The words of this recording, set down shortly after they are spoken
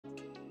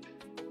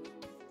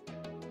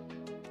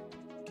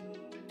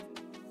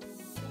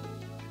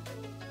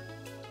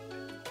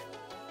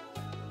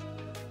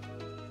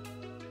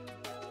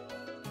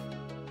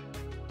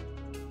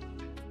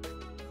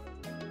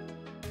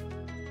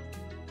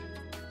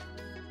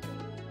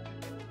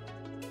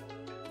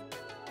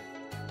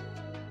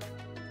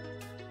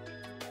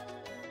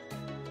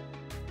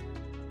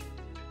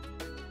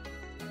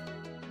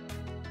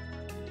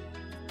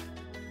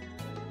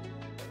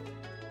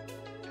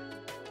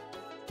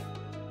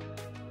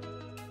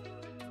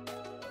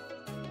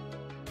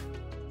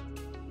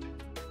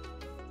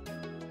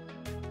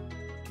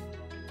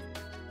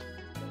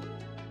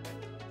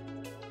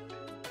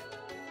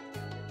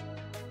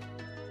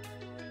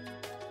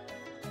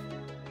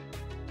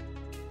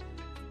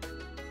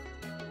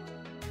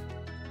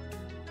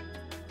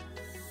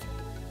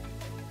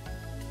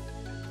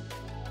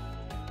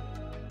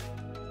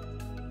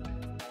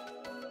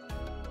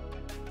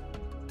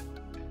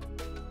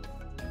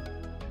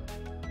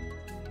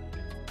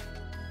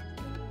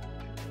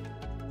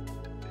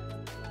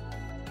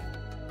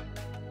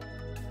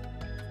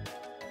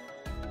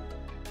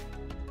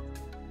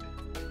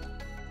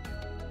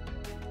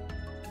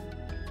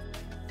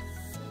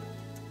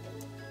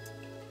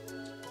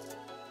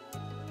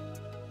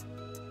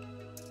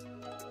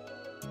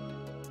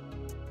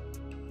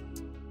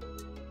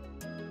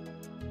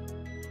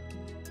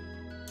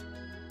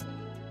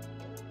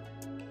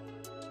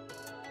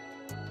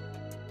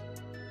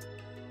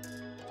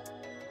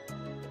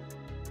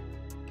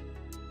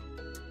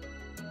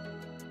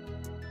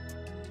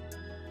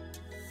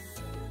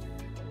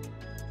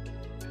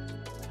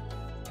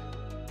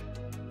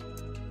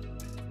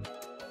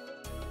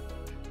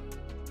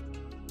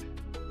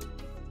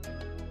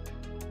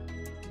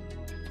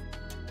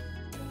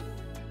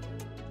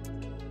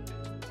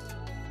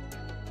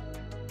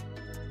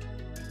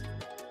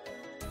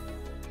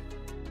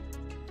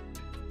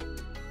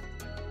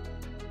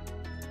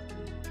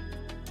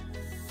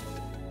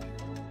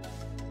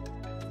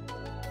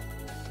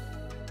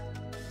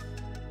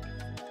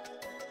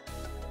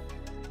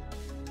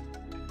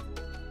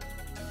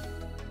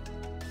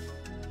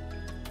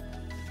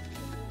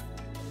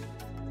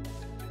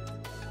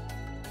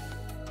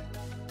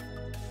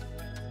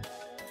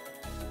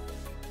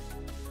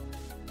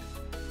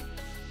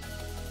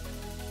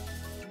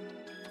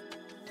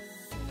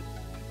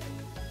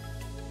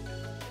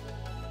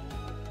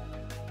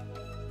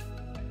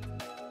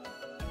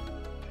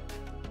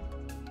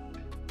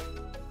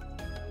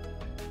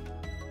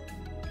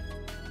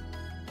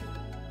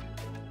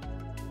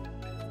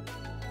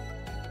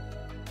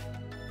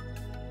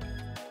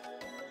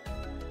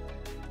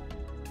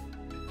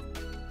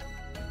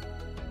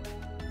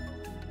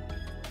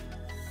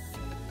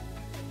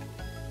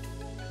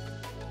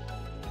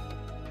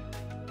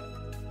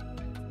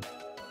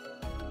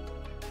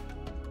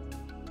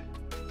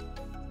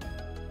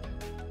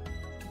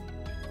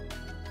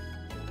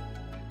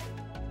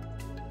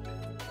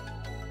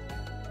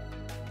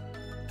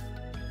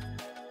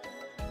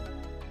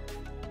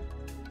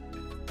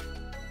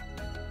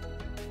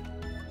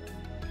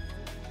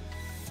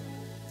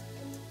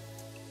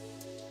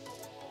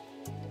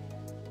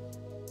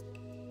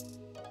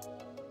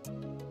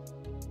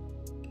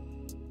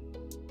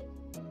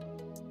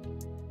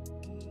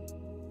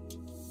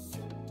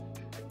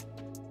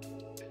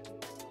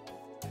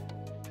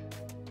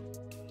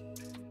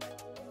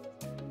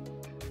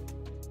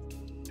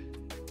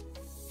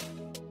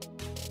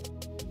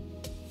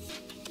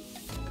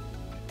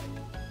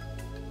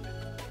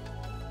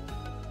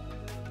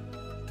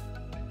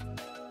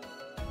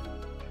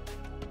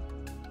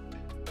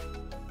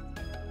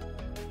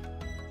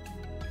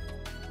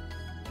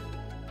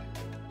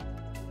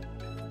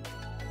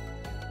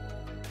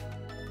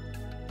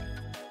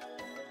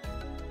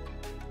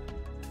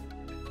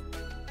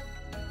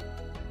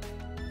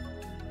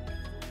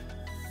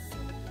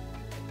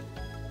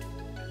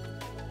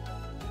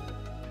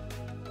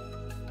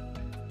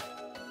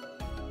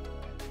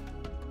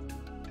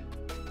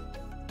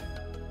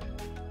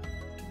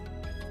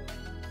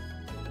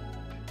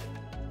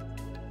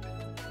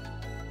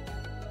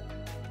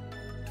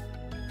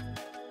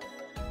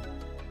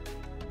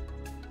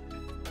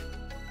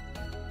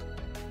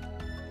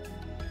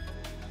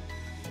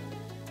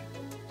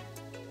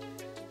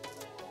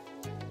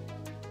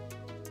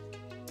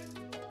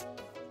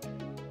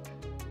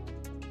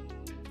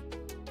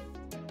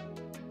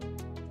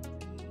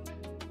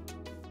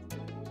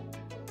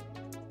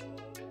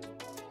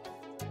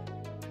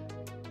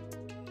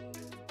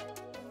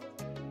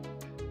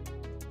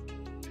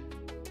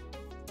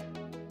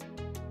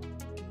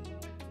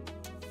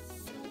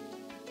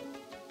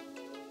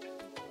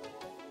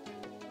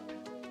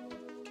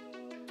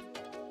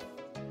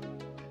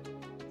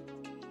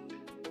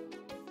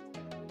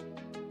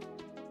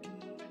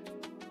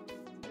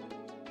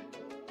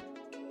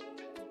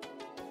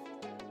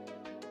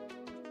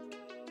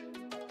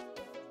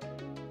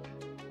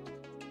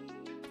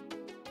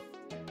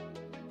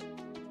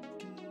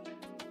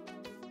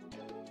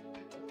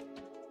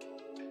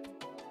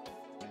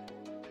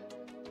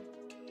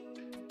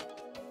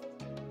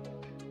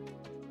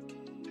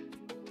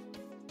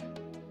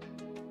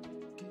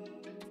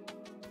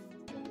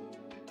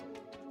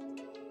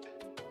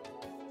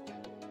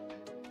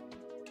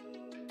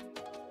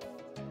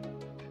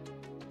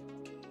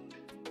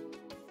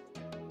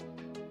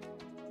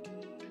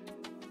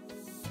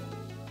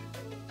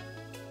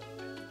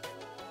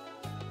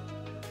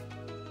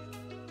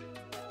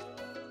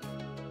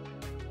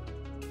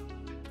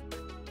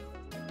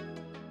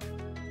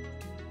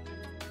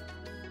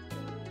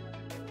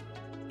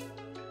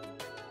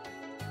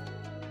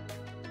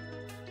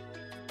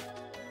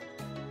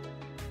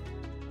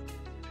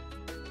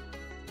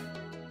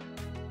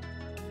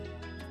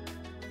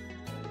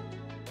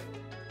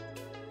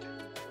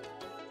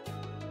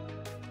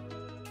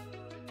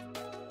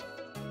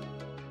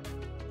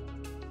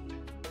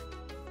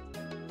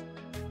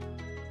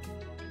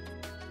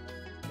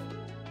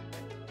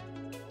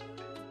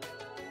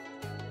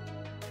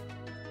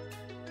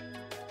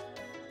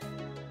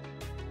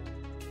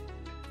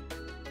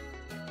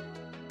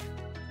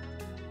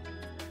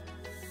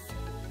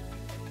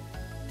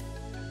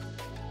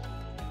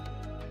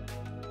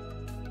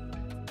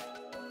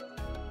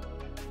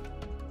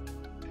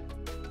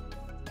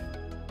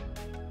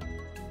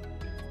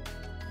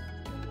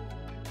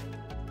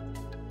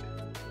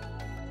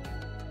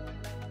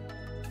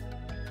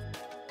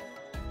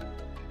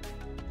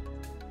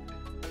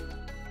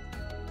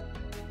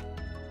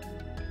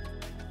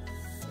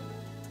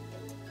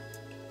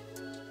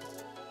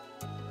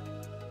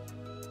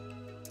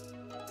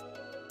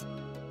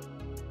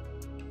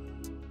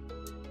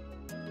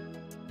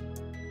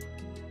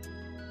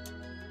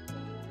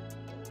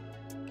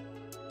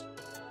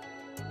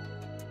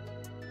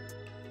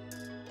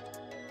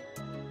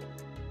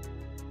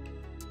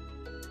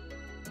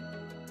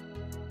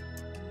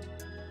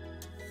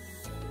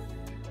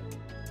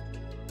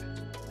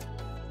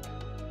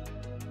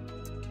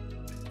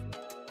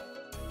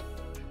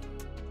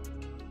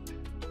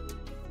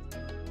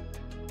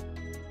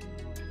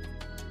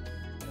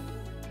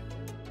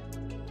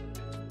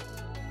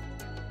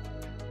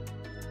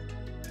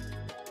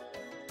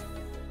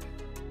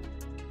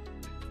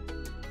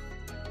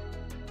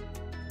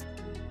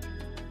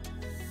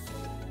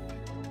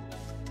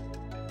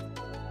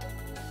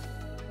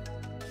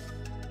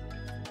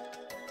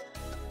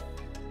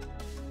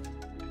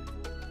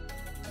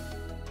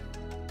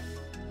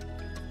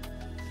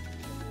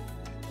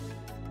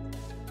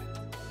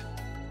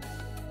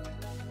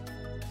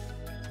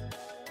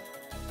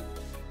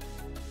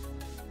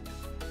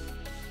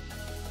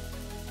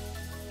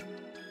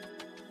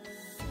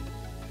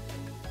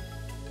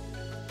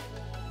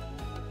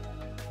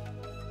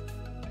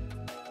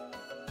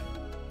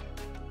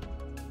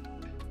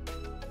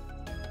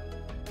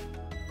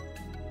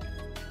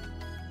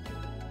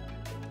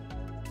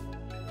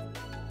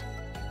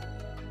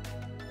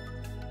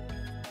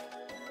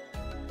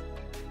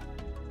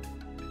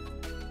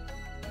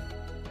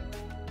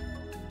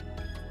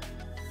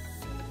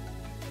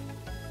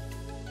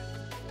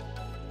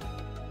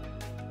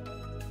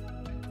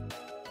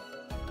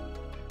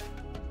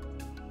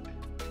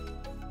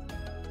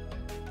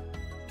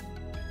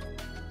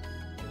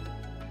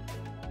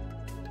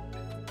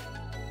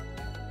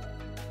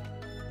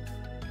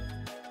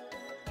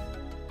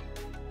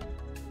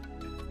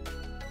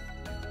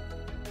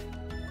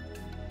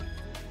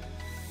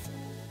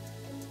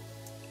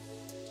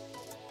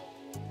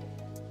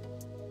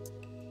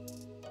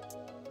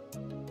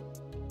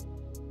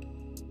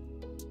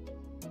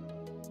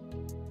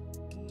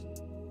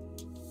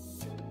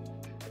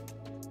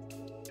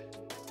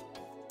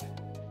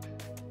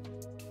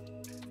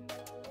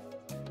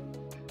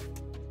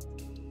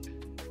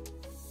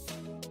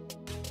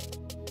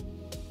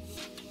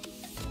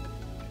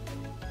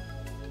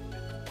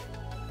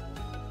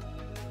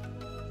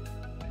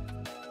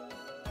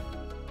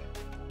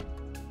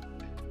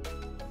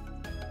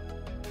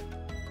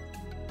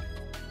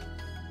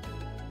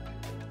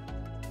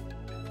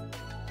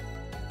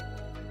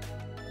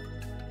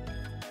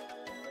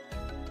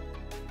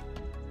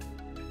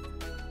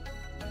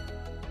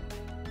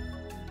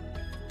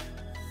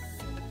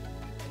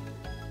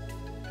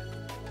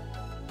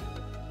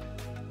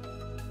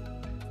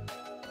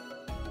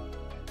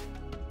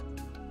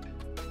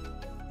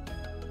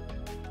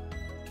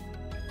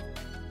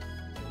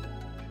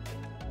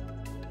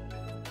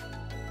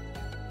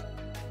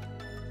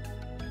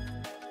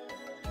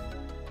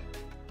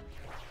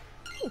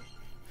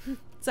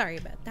Sorry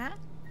about that.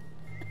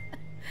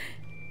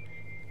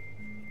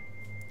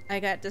 I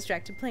got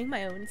distracted playing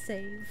my own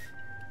save.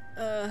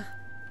 So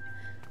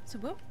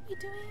what were we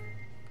doing?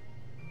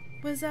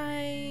 Was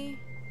I...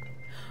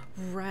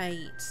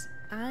 Right.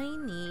 I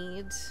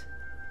need...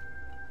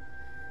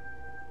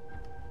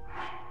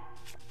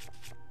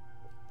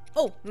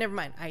 Oh, never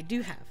mind. I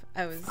do have.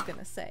 I was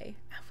gonna say.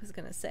 I was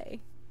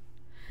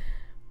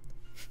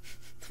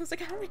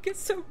like, how did I get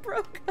so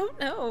broke? Oh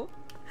no.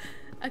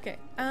 Okay.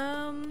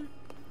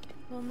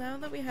 Well, now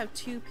that we have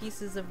 2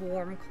 pieces of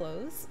warm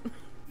clothes,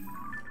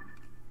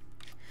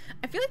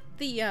 I feel like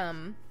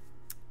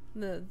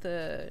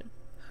the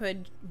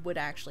hood would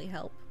actually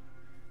help.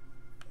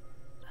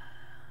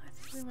 I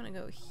think we want to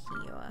go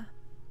here.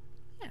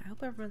 Yeah, I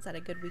hope everyone's had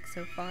a good week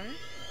so far.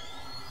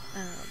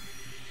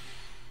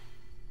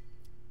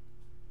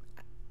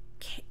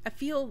 I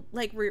feel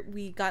like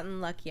we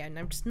gotten lucky, and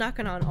I'm just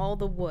knocking on all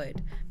the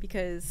wood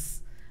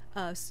because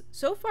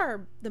so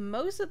far the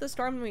most of the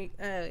storm we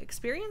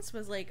experienced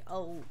was like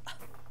a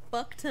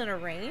fuck ton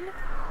of rain,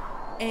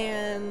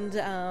 and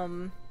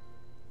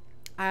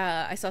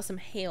I saw some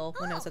hail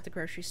when I was at the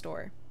grocery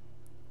store.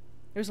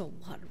 There's a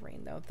lot of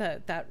rain though.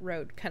 That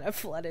road kind of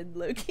flooded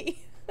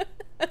Loki.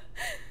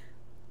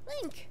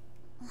 Link,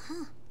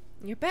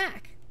 you're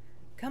back.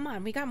 Come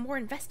on, we got more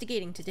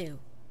investigating to do.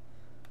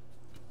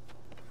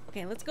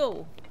 Okay, let's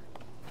go.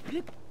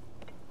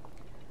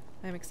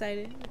 I'm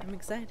excited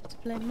to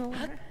play more.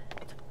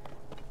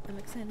 I'm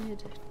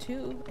excited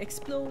to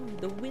explore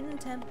the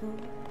Wind Temple.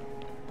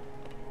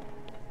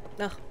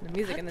 Oh, the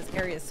music in this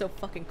area is so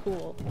fucking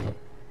cool.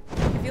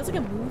 It feels like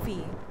a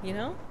movie, you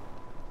know?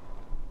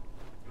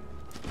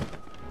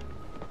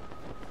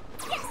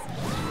 Yes!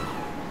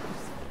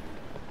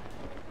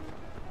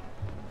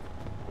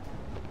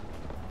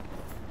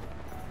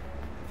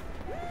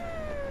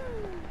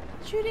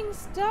 Shooting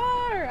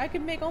star! I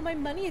could make all my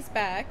monies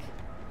back.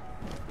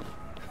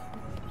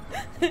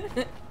 Where'd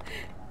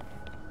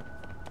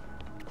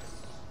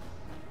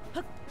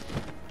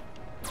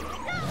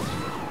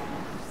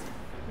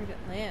it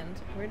land?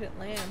 Where'd it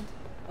land?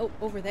 Oh,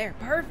 over there.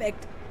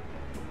 Perfect!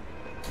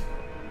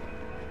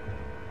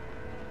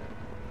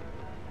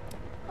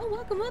 Oh,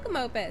 welcome,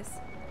 Opus!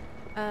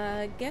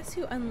 Guess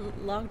who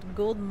unlocked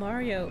Gold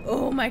Mario?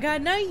 Oh my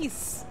god,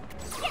 nice!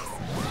 Yes!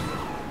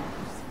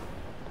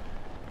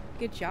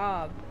 Good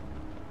job.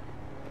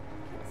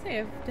 Can't say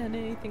I've done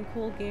anything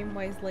cool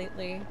game-wise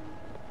lately.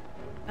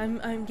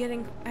 I'm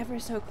getting ever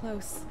so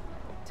close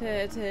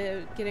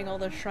to getting all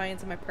the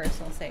shrines in my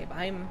personal save.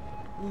 I'm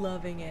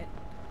loving it.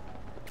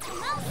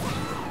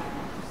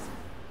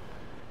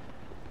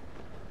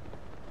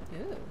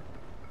 Ooh.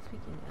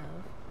 Speaking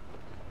of,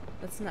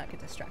 let's not get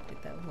distracted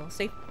though. We'll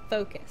stay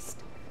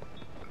focused.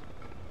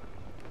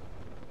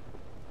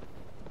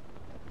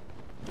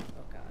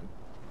 Oh god.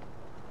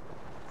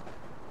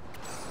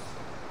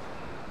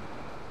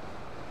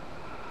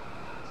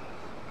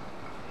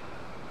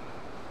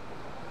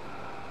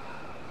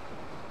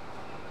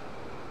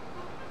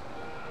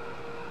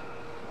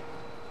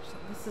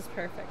 This is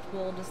perfect.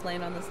 We'll just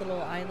land on this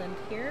little island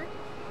here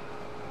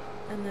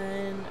and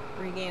then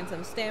regain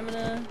some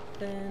stamina,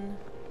 then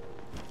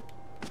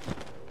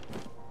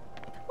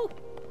ooh.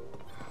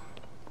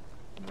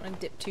 I don't want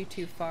to dip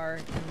too far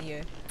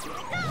in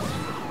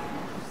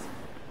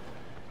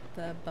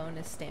the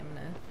bonus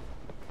stamina.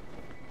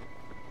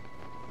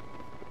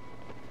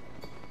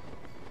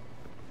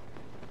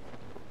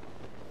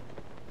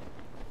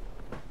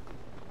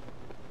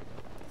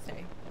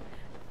 Sorry,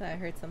 thought I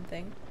heard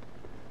something.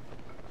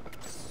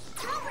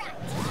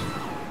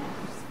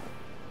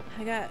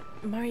 I got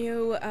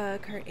Mario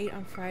Kart 8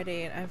 on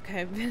Friday, and I've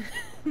kind of been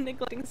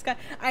neglecting Sky.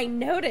 I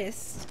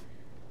noticed!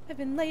 I've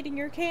been lighting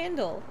your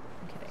candle.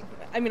 I'm kidding.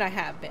 I mean, I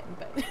have been,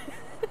 but...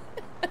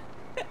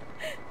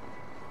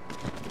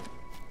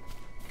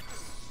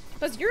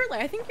 Plus, you're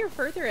like, I think you're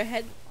further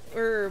ahead,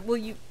 or, well,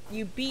 you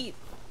beat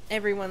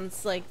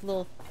everyone's, like,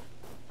 little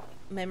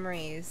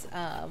memories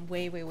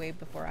way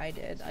before I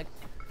did. I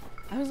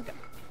was,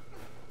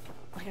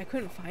 like, I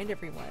couldn't find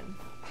everyone.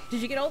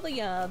 Did you get all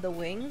the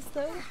wings,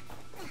 though?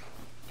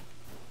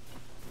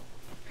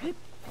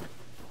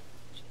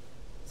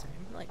 Sorry,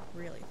 I'm like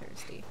really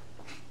thirsty.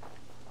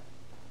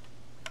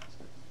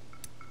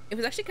 It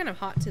was actually kind of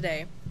hot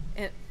today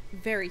and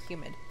very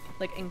humid,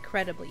 like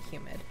incredibly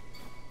humid.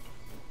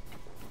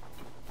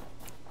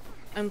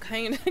 I'm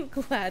kind of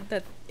glad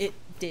that it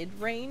did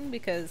rain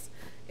because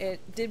it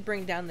did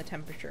bring down the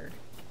temperature,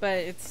 but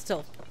it's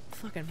still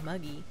fucking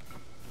muggy.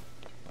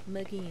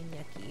 Muggy and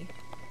yucky.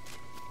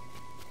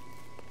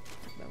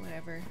 But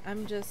whatever.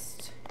 I'm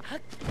just...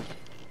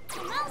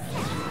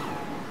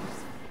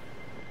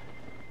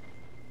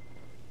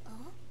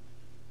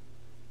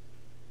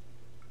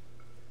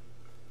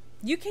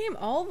 You came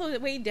all the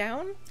way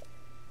down?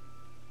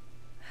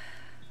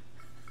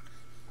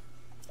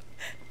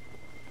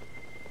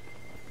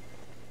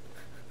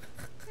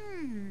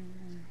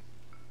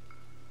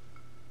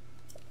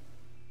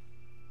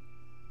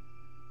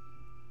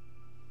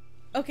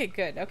 Okay,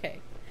 good.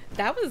 Okay.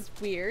 That was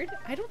weird.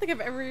 I don't think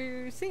I've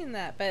ever seen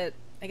that, but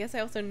I guess I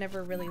also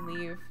never really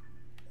leave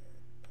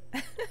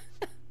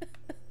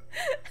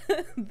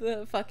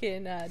the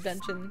fucking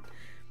dungeon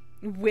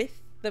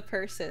with the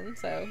person,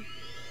 so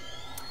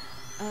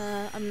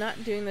I'm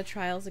not doing the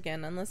trials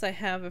again unless I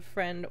have a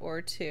friend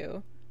or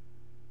two.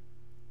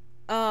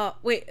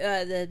 Wait,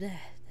 the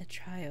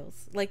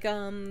trials, like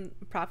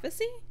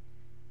prophecy.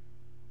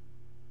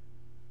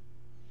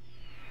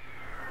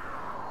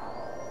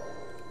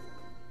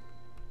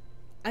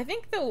 I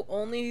think the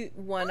only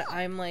one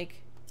I'm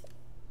like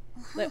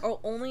the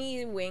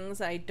only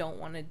wings I don't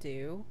want to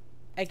do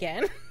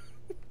again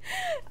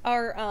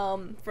are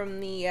from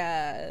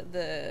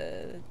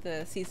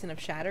the season of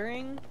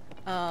Shattering,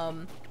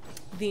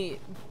 the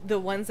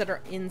ones that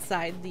are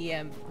inside the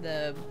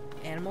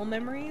animal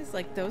memories.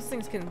 Like, those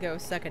things can go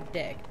suck a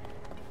dick.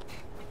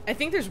 I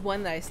think there's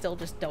one that I still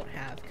just don't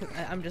have because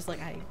I'm just like,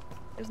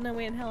 there's no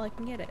way in hell I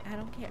can get it. I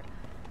don't care.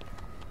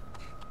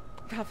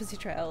 Prophecy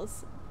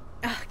trials.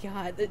 Oh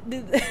god,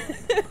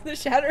 the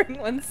Shattering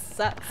one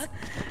sucks.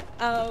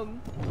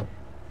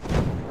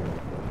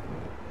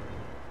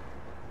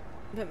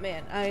 But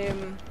man, I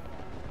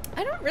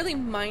don't really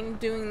mind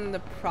doing the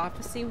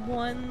prophecy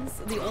ones.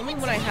 The only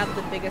one I have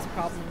the biggest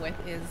problem with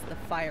is the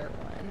fire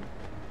one.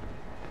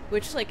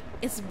 Which, like,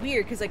 it's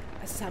weird because, like,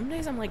 some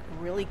days I'm, like,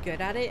 really good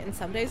at it and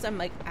some days I'm,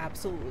 like,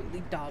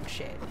 absolutely dog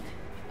shit.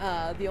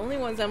 The only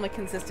ones I'm, like,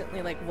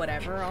 consistently, like,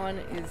 whatever on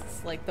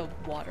is, like, the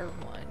water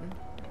one.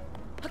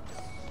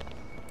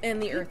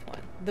 And the earth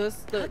one.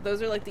 Those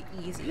are, like, the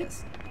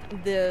easiest.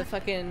 The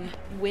fucking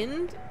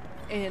wind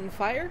and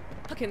fire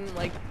can,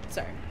 like,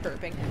 sorry,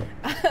 burping.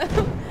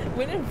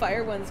 Wind and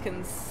fire ones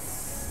can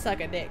suck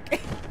a dick.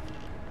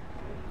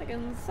 I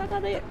can suck a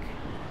dick.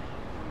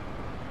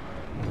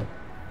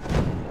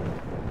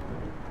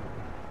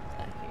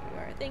 Here you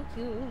are, thank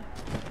you.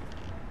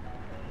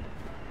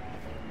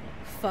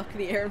 Fuck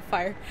the air and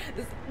fire.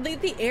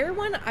 The air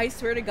one, I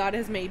swear to God,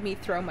 has made me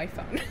throw my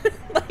phone.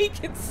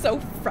 Like, it's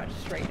so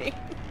frustrating.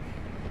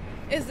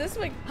 Is this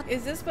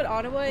what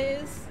Ottawa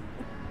is?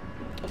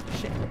 Oh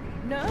shit.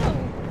 No!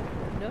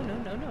 No, no,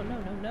 no, no,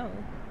 no, no, no.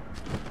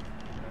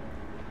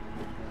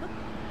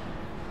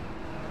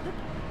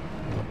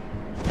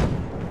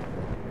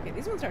 Okay,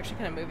 these ones are actually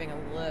kind of moving a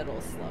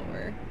little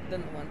slower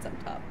than the ones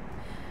up top.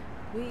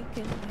 We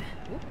can...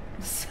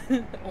 Oops.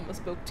 Almost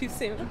spoke too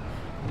soon.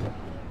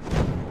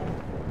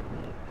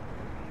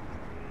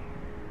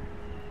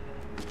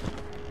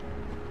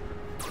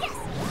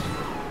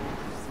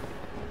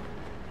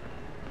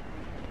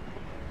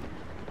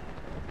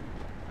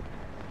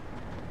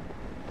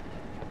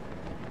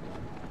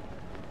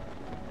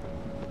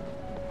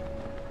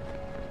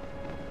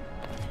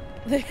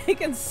 They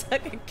can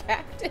suck a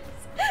cactus.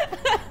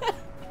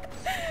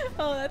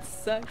 Oh, that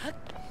sucks.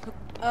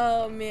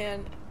 Oh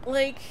man,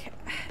 like,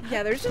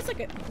 yeah, there's just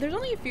like there's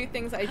only a few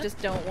things I just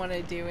don't want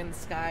to do in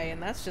Sky, and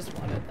that's just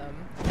one of them.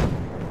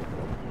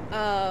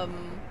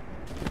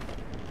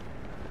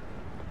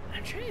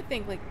 I'm trying to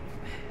think, like,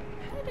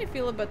 how did I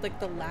feel about like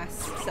the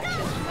last section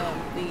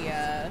of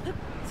the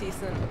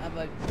season of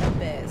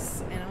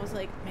Abyss? And I was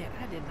like, man,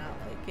 I did not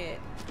like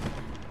it.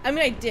 I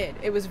mean, I did.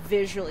 It was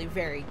visually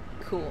very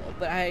cool,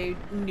 but I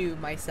knew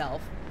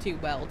myself too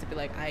well to be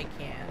like, I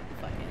can't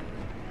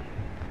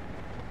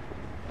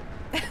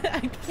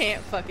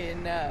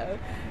fucking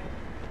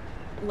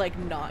like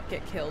not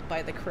get killed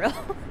by the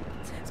krill.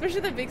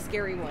 Especially the big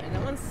scary one.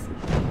 That one's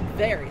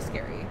very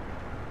scary.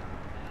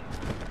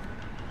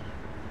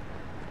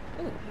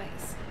 Ooh,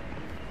 nice.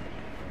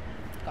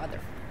 God, they're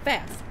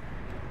fast.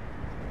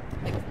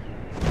 Like,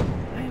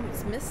 I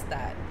almost missed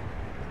that.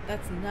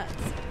 That's nuts.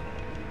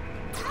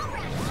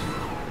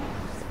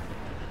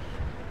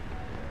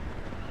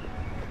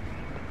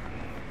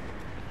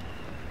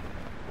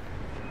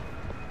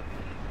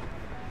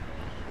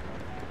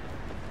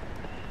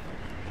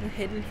 The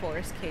Hidden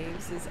Forest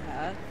Caves is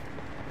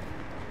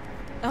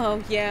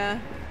oh yeah.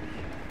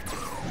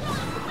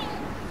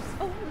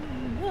 Oh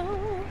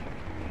no.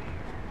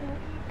 Oh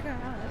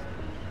god.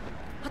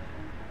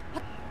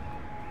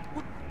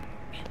 Okay,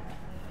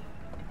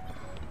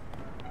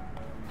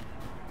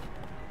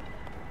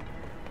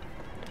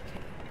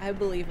 I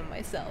believe in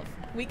myself.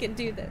 We can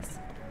do this.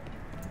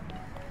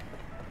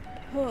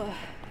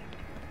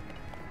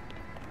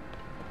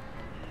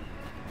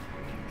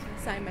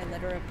 Sign my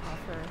letter of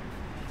offer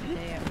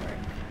today at work.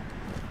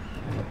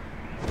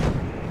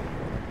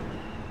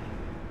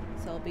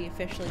 So I'll be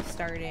officially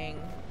starting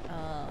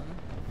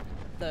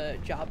the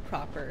job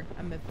proper.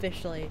 I'm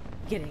officially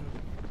getting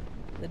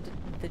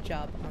the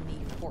job on the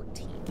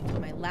 14th.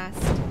 My last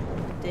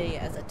day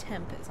as a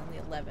temp is on the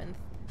 11th.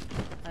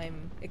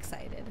 I'm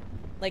excited.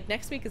 Like,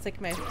 next week is like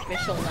my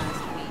official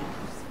last week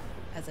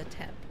as a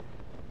temp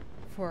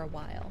for a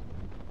while.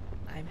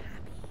 I'm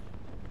happy.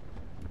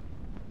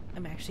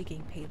 I'm actually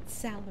getting paid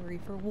salary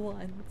for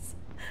once.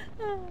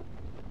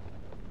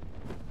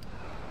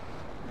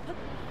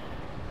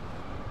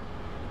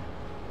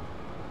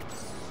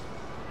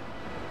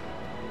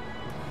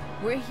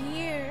 We're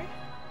here.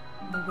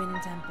 The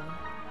Wind Temple.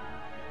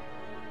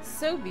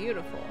 So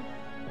beautiful.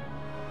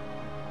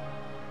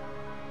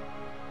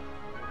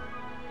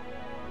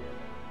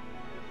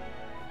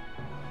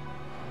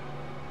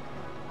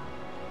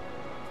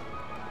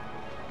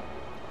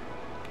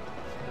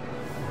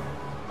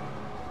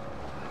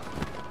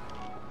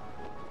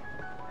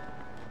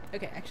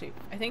 Okay, actually,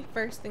 I think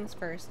first things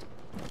first,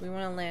 we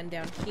want to land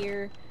down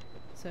here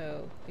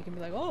so we can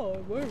be like,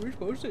 oh, what are we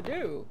supposed to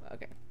do?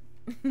 Okay.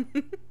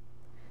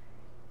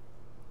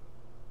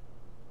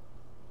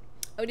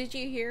 Oh, did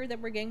you hear that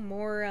we're getting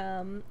more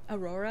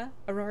Aurora?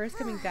 Aurora's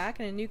coming back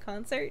in a new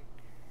concert.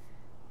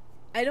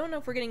 I don't know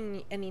if we're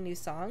getting any new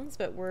songs,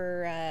 but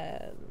we're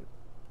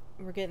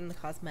getting the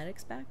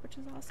cosmetics back, which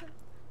is awesome.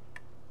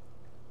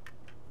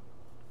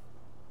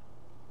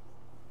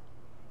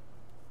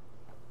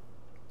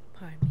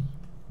 Pardon me.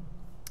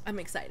 I'm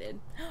excited.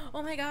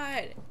 Oh my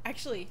god.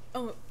 Actually,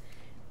 oh,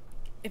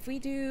 if we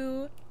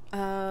do,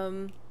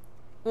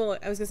 well,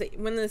 I was gonna say,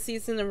 when the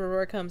season of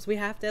Aurora comes, we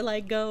have to,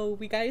 like, go.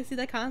 We gotta see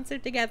the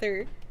concert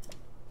together.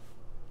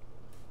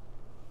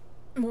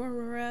 More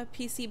Aurora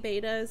PC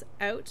betas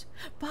out.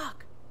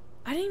 Fuck!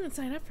 I didn't even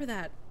sign up for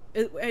that.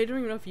 I don't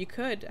even know if you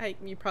could.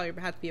 You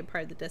probably have to be a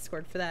part of the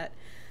Discord for that.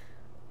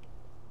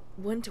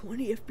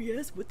 120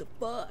 FPS? What the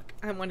fuck?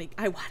 I wanna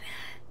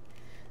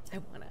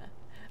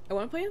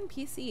play on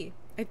PC.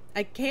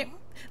 I can't,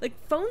 like,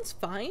 phone's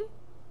fine,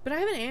 but I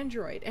have an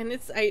Android, and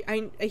it's,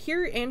 I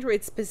hear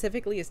Android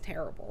specifically is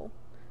terrible.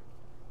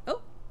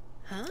 Oh,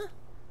 huh?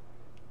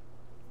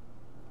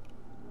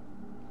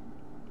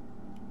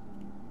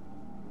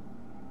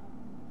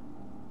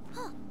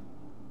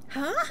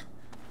 Huh?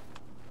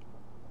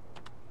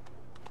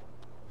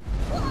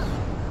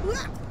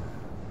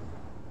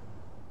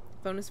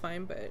 Phone is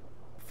fine, but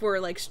for,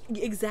 like,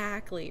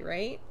 exactly,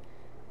 right?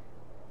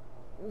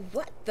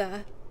 What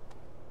the?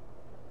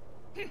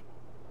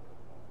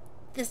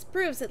 This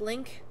proves it,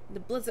 Link. The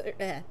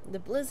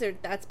blizzard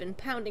that's been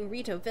pounding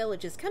Rito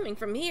Village is coming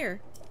from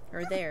here.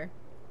 Or there.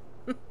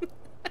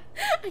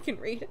 I can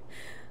read it.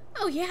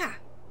 Oh yeah.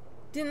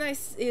 Didn't I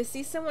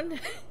see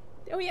someone?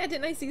 Oh yeah,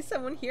 didn't I see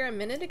someone here a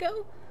minute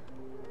ago?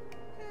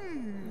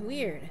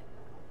 Weird.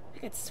 I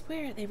could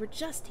swear they were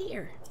just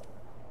here.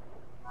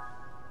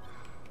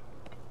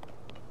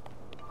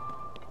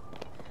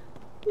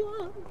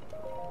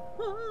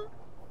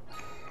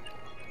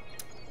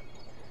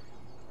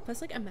 Plus,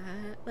 like,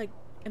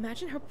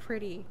 imagine how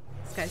pretty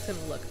this guy's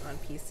gonna look on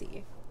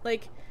PC.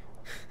 Like,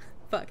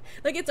 fuck.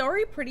 Like, it's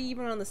already pretty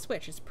even on the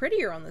Switch. It's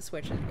prettier on the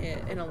Switch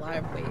in a lot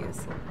of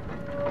ways.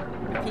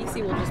 The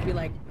PC will just be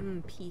like,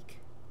 peak.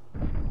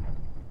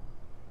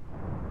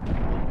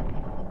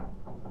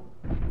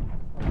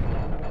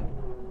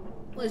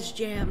 Was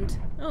jammed.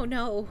 Oh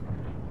no.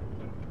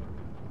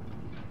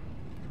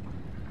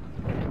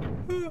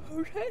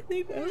 I'm trying to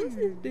think what else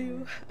to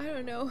do. I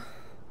don't know.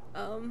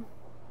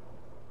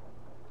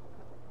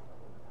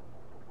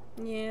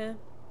 Yeah.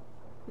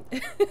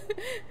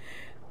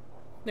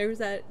 There was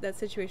that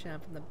situation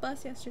up on the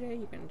bus yesterday.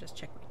 You can just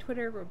check my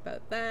Twitter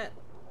about that.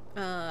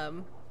 Yeah,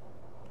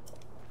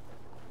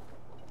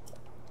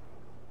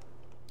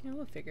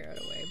 we'll figure out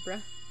a way,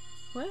 bruh.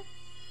 What?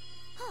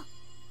 Huh.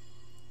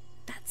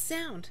 That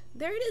sound.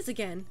 There it is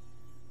again.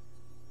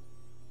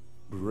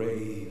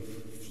 Brave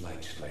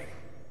fledgling.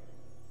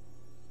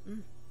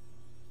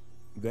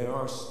 There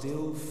are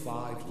still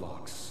 5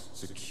 locks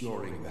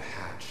securing the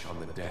hatch on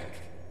the deck.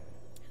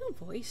 Who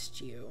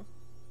voiced you?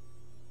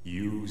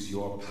 Use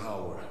your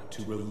power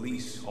to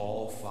release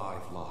all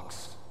 5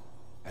 locks.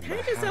 And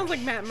kind of just sounds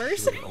like Matt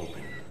Mercer.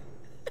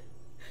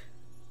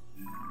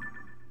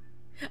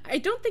 I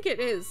don't think it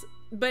is,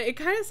 but it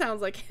kind of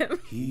sounds like him.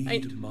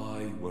 Heed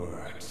my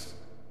words.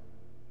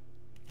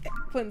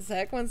 One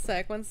sec.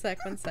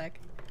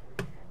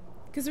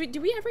 Because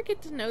do we ever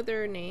get to know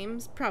their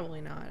names?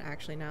 Probably not,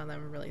 actually, now that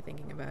I'm really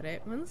thinking about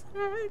it. One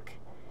sec.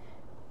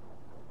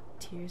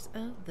 Tears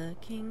of the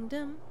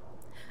Kingdom.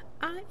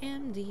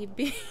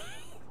 IMDb.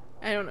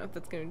 I don't know if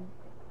that's going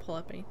to pull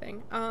up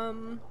anything.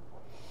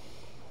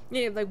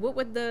 Yeah, like, what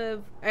would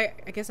the... I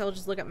guess I'll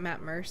just look up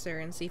Matt Mercer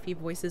and see if he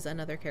voices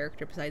another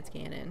character besides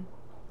Ganon.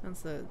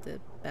 That's the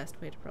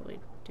best way to probably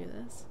do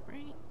this,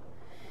 right?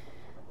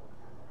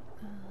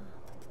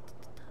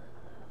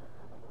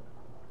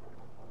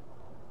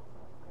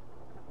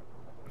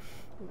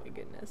 Oh my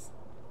goodness.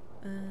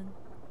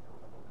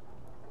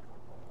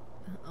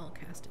 All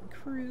cast and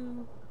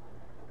crew.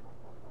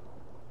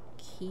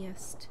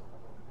 Keyest.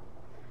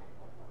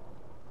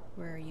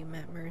 Where are you,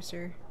 Matt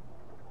Mercer?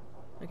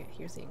 Okay,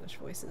 here's the English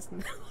voices.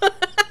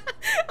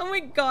 Oh my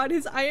god,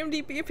 his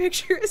IMDb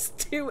picture is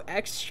too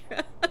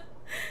extra.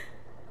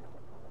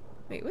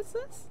 Wait, what's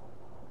this?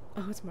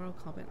 Oh, it's Mortal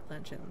Kombat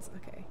Legends.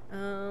 Okay.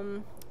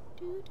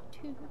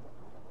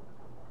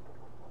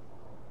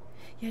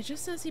 Yeah, it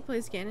just says he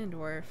plays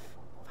Ganondorf.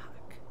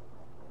 Fuck.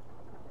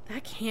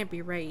 That can't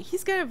be right.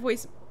 He's gotta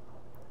voice...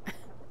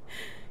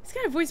 He's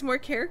gotta voice more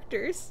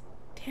characters.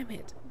 Damn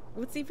it.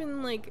 What's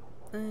even, like...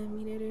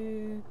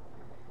 do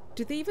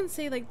they even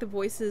say, like, the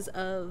voices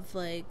of,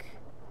 like...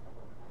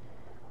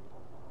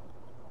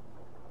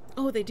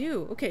 Oh, they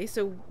do. Okay,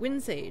 so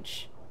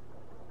Windsage.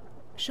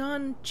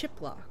 Sean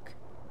Chiplock.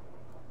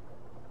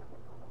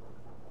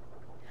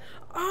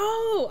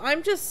 Oh,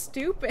 I'm just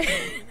stupid.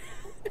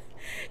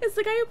 It's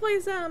the guy who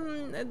plays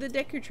the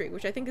Deku Tree,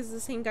 which I think is the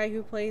same guy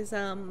who plays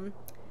Rialu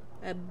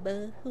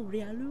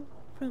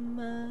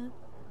from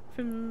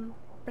from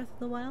Breath of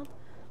the Wild.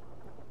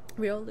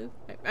 Riolu?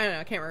 I don't know,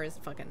 I can't remember his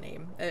fucking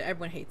name.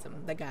 Everyone hates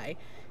him, the guy.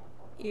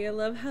 Yeah, I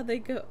love how they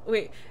go.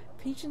 Wait,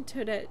 Peach and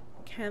Toadette,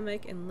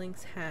 Kamek, and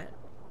Link's hat.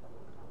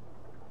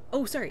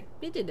 Oh, sorry,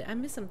 we did it. I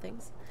missed some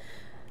things.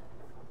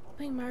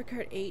 Playing Mario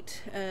Kart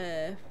 8,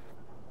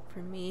 for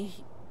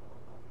me,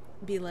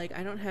 be like,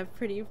 I don't have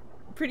pretty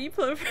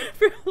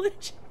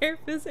privilege, hair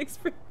physics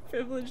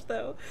privilege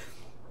though.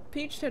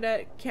 Peach,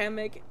 Toadette,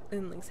 Kamek,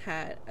 and Link's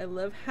hat. I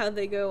love how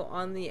they go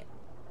on the.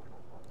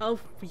 Oh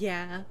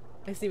yeah,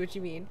 I see what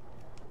you mean.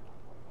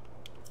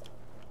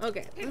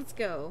 Okay, let's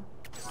go.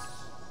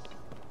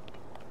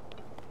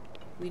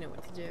 We know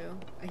what to do,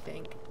 I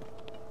think.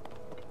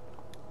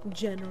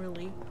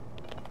 Generally.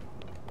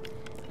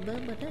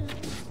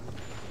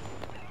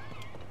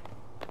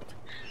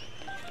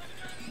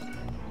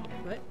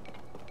 What?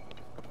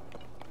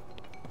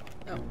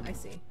 Oh, I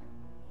see.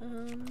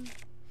 Oh,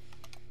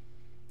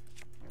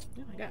 I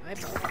got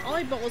eyeballs.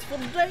 Eyeballs for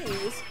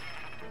days!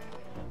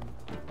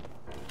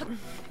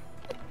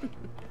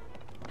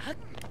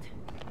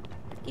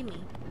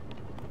 Gimme.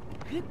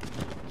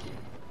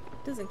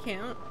 Doesn't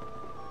count.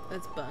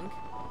 That's bunk.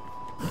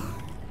 Oh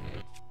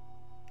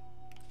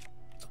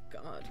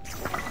god.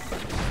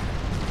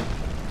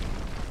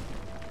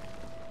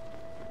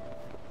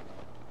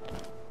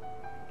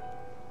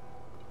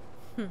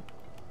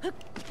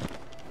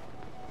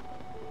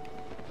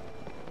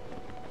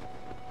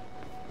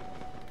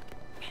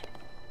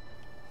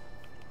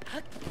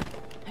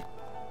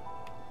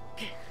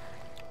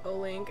 Oh,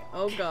 Link.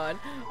 Oh god.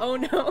 Oh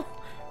no.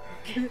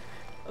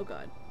 Oh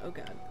god. Oh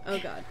god. Oh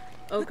god.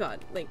 Oh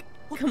god. Link.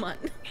 Come on.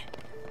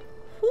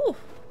 Whew.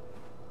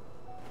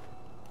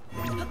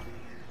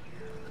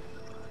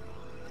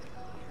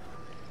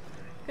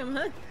 Come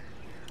on.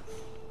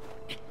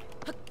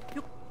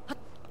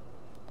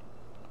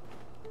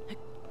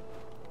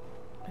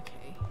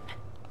 Okay.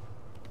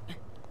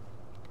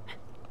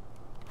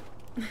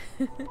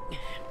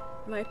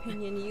 In my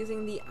opinion,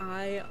 using the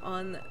eye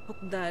on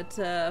that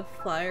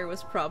flyer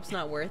was props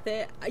not worth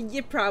it.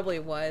 It probably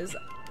was.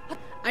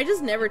 I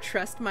just never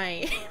trust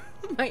my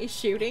my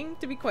shooting,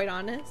 to be quite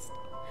honest.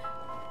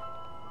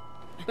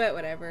 But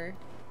whatever.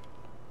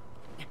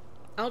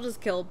 I'll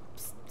just kill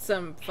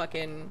some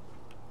fucking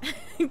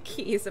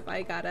keys if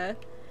I gotta.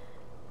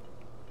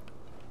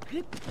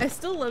 I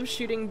still love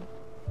shooting.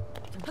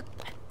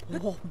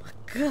 Oh my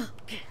god.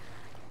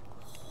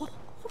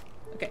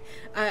 Okay,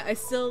 I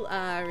still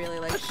really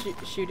like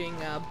shooting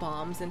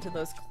bombs into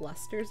those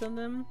clusters of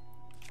them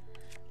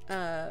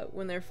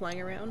when they're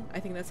flying around. I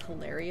think that's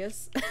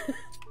hilarious.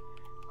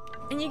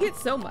 And you get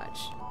so much.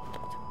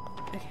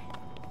 Okay,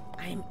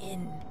 I'm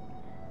in.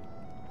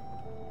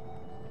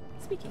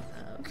 Speaking of...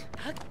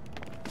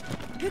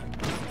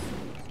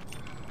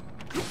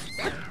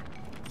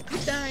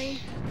 Die!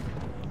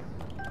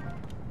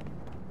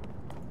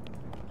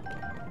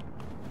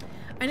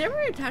 I never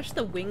attached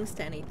the wings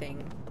to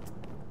anything.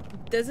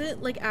 Does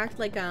it like act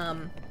like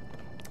what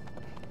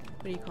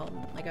do you call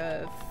them? Like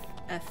a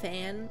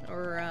fan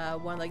or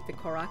one of like the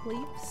Korok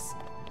leaves?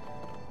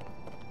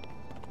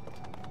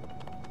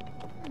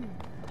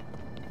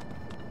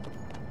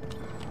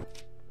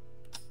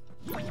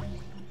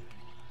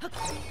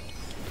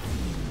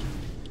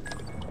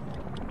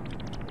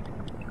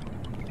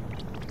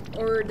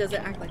 Or does it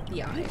act like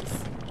the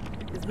eyes?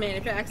 Because man,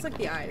 if it acts like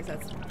the eyes,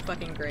 that's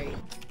fucking great.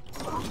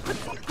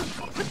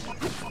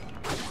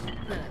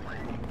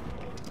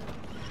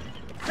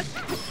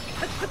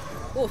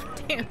 Oh,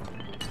 damn.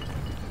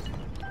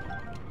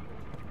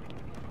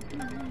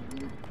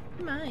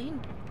 Mine.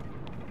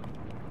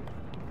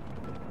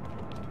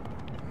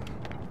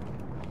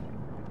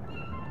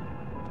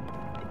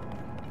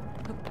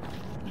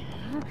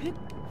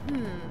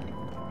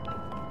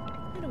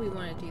 How do we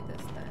want to do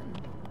this then?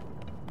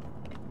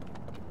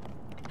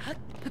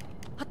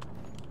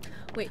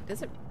 Wait,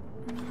 does it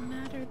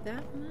matter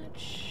that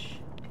much?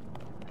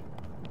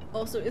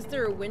 Also, is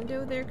there a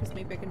window there? Because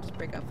maybe I can just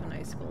break off an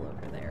icicle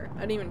over there.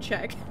 I didn't even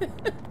check.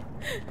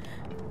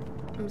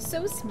 I'm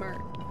so smart.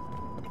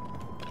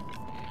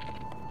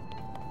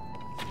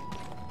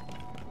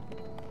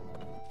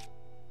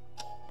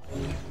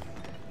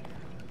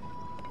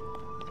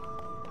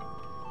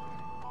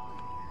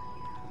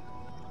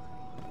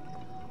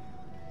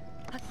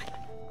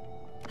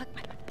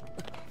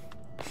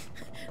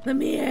 Let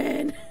me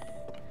in!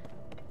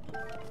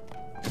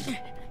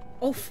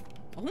 Oh,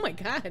 oh my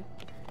god.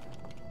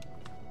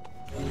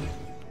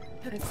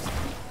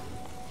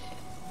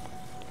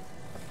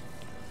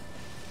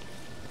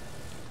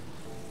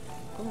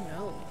 Oh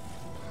no.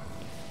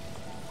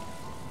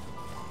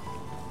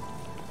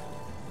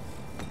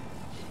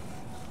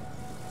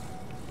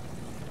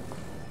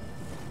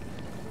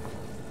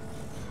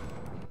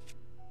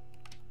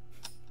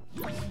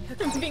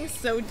 I'm being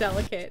so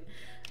delicate.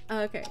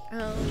 Okay,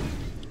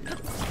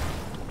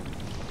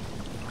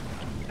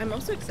 I'm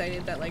also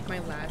excited that like my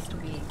last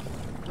week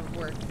of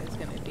work is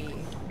gonna be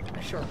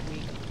a short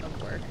week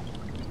of work.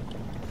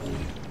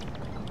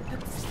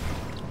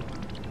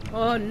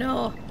 Oh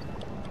no!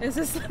 Is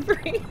this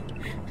slippery?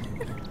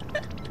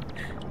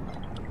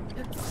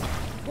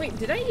 Wait,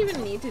 did I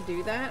even need to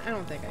do that? I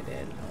don't think I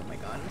did. Oh my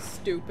god, I'm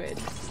stupid.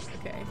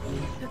 Okay.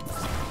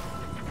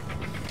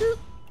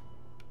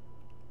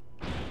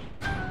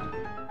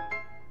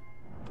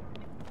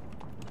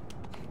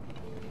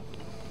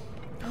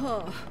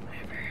 Oh,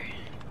 whatever.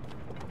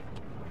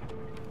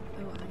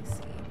 Oh, I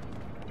see.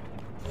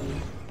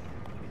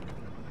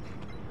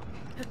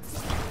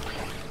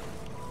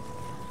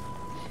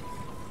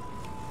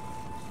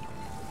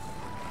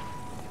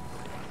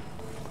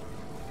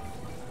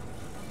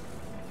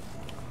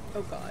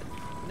 Oh god.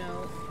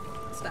 No.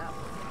 Stop.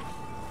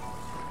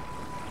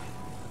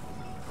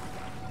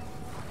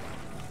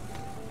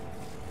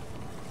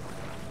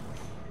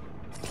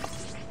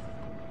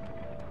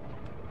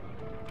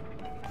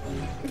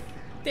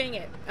 Dang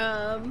it.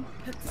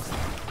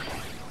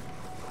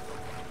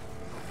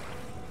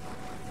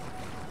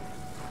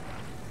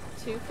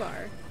 Too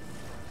far.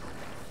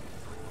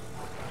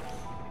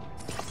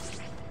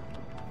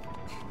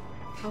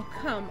 Oh,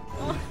 come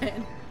on.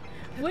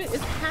 What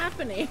is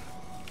happening?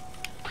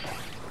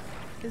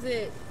 Is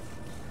it...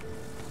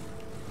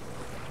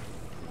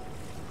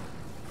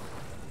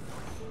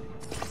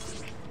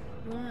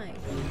 Why?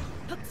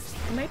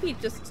 It might be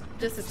just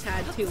a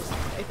tad too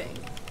long, I think.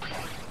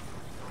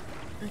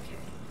 Okay.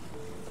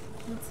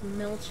 Let's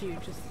melt you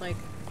just like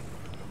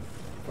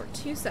for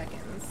 2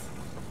 seconds.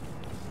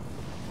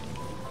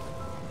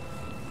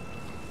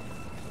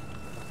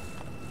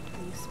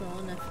 Are you small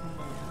enough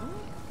now?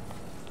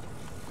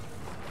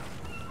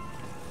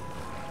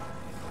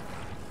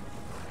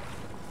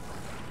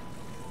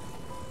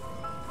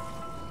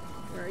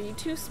 Or are you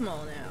too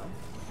small now?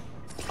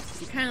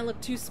 You kind of look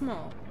too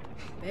small.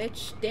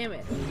 Bitch, damn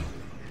it.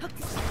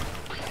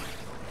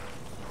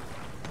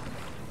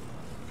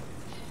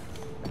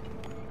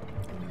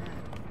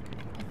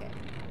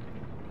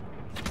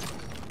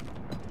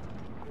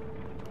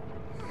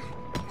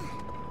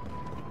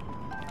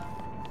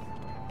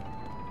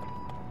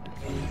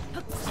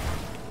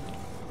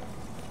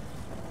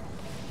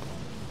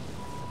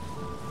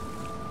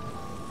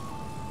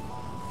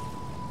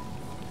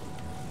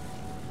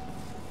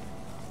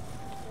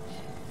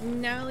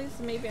 Now at least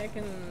maybe I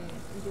can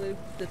glue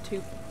the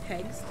 2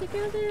 pegs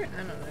together?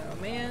 I don't know,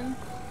 man.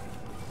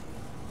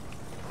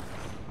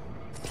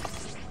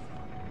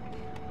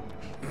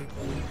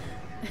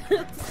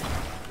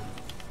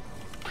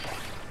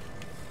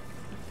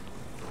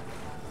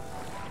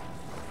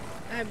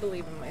 I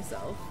believe in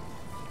myself.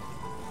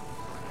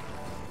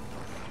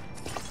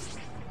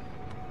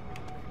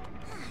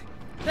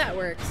 That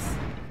works.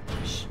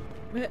 Shh.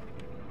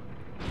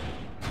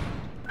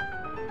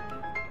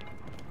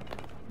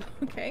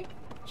 Okay,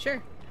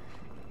 sure.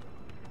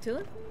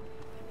 Tulin?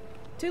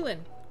 Tulin,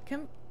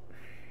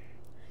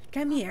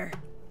 come here.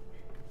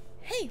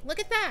 Hey, look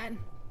at that!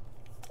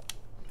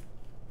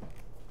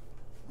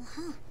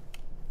 Uh-huh.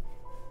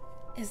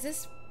 Is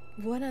this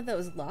one of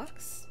those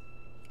locks?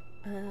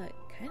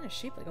 Kind of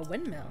shaped like a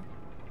windmill.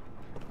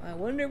 I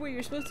wonder what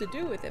you're supposed to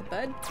do with it,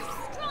 bud.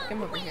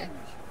 Come over here.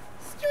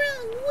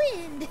 Strong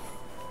wind!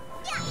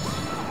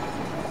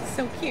 Yeah.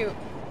 So cute.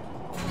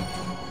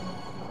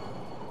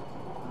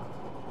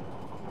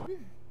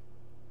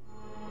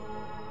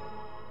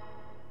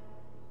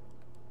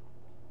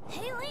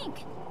 Hey,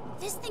 Link!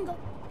 This thing go...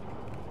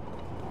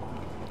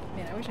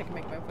 Man, I wish I could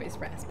make my voice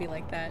raspy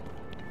like that.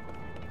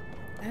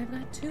 I've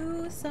got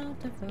too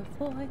soft of a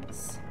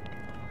voice.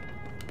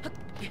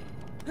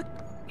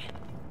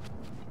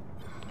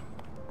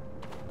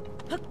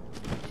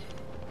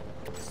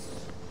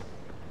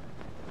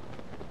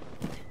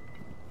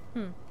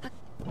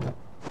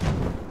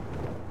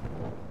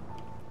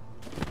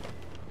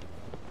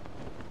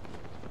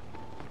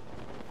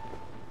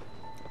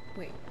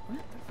 Wait,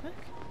 what the fuck?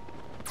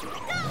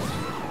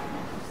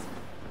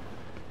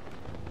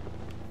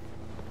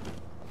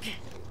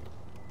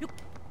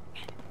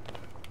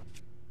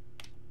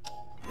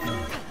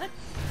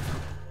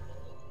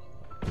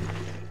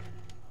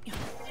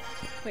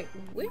 Wait,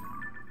 what?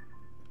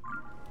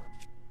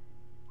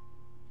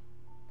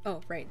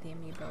 Oh, right, the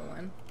amiibo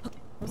one. I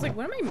was like,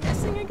 what am I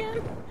missing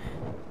again?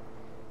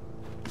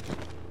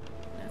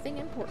 Nothing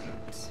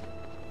important.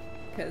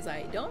 Because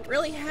I don't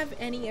really have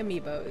any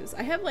amiibos.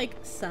 I have, like,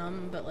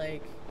 some, but,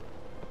 like,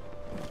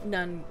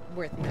 none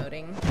worth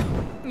noting.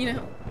 You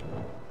know?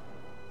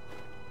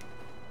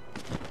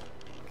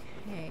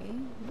 Okay,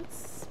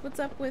 what's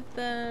up with,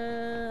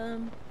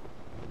 this?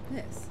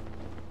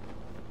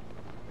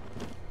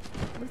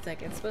 Looks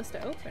like it's supposed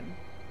to open.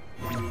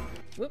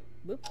 Whoop,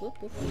 whoop,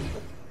 whoop, whoop,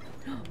 whoop.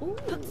 Ooh.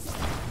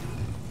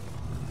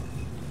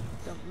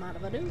 Don't mind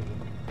if I do.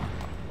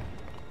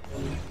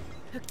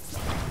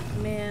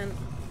 Man.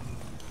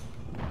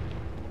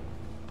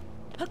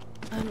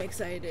 I'm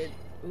excited.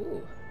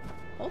 Ooh.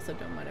 Also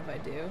don't mind if I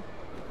do.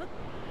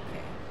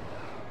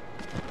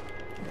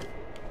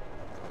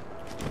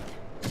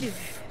 Okay.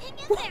 Hang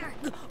in there!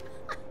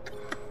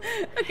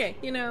 Okay,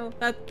 you know,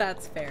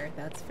 that's fair.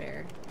 That's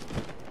fair.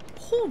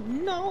 Oh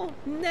no,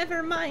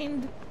 never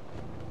mind.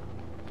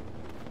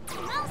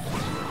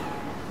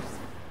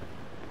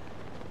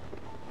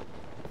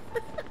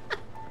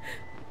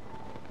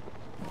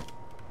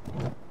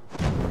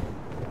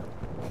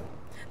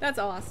 That's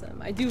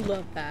awesome. I do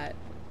love that.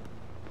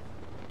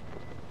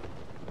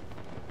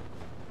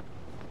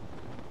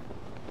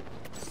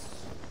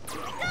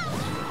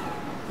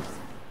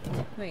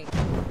 Wait.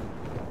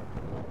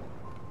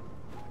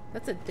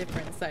 That's a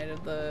different side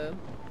of the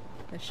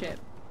ship.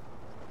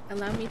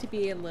 Allow me to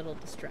be a little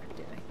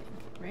distracted, I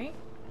think. Right?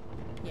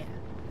 Yeah.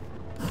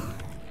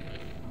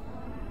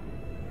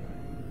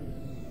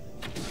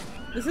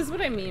 This is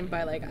what I mean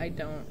by, like, I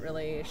don't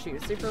really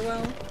shoot super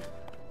well.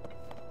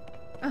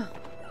 Oh.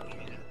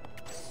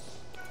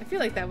 I feel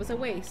like that was a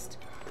waste.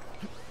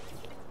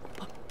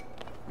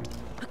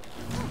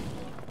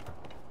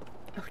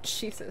 Oh,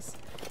 Jesus.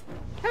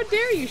 How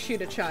dare you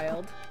shoot a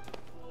child?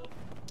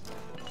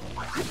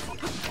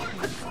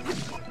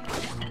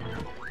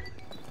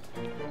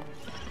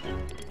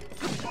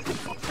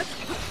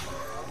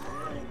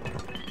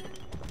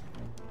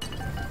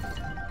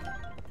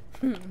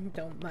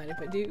 Don't mind if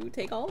I do.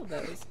 Take all of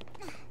those.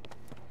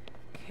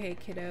 Okay,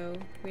 kiddo.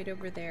 Wait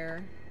over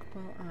there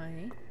while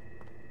I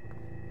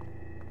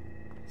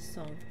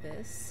solve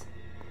this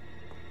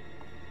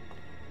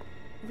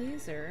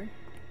laser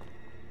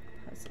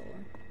puzzle.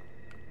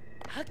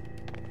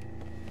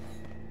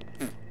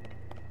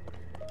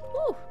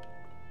 Woo!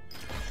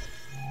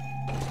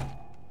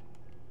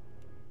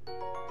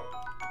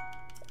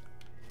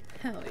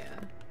 Hell yeah.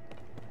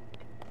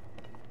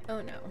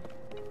 Oh no.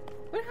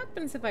 What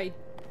happens if I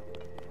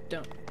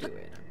don't do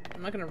it?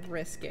 I'm not gonna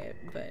risk it,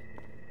 but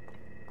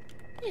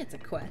yeah, it's a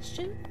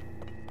question.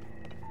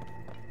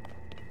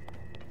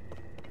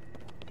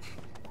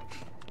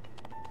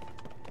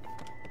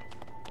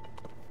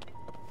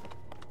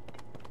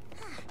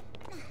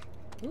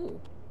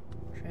 Ooh,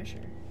 treasure.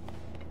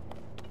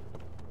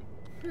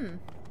 Hmm.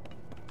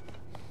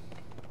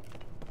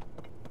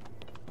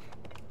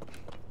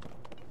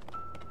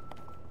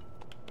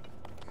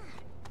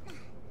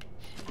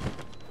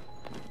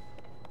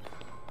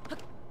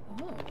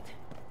 Oh.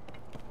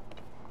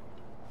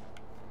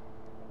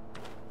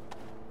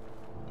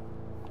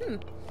 Hmm.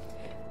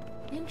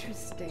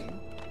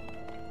 Interesting.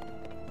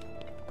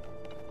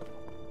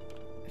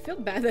 I feel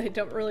bad that I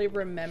don't really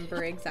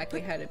remember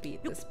exactly how to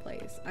beat this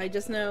place. I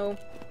just know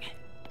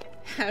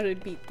how to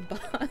beat the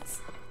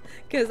boss.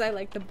 Because I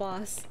like the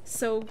boss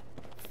so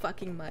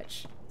fucking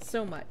much.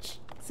 So much.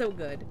 So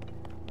good.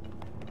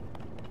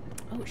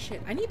 Oh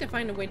shit. I need to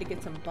find a way to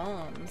get some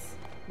bombs,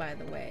 by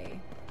the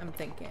way. I'm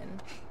thinking.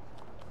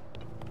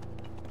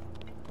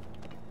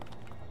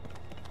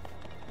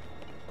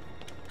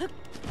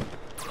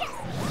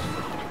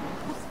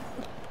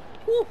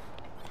 Whew.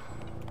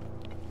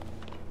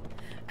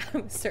 I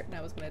was certain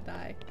I was gonna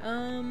die.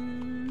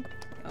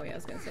 Oh yeah, I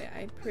was gonna say,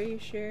 I'm pretty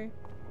sure.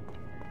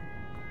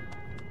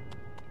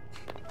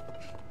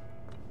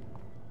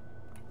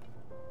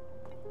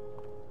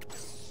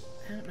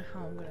 I don't know how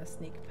I'm gonna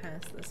sneak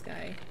past this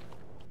guy.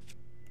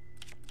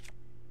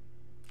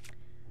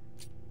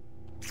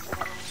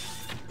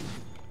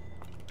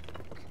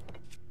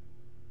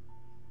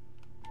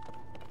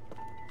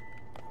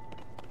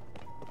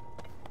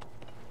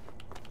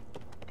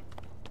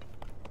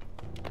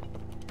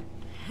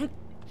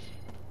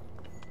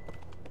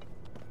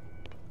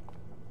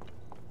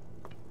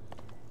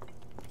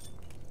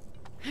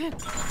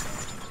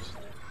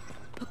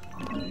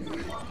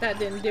 That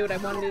didn't do what I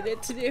wanted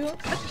it to do.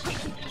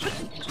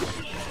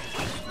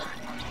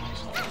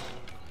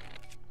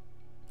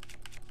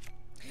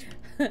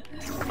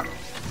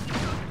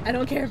 I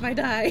don't care if I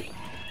die.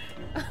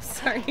 I'm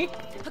sorry.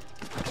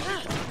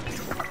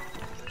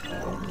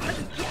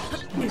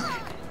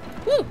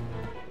 Woo!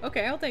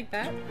 Okay, I'll take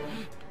that.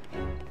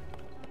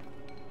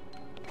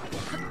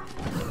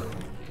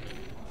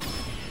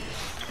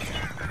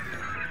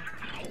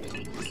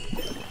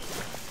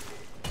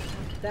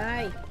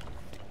 Die.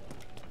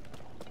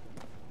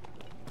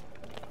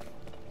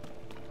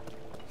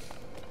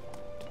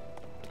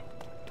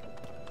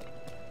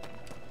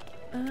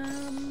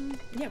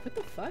 Yeah, what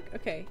the fuck?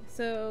 Okay,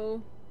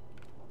 so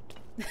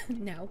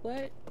now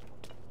what?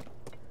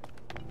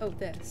 Oh,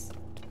 this.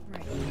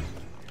 Right.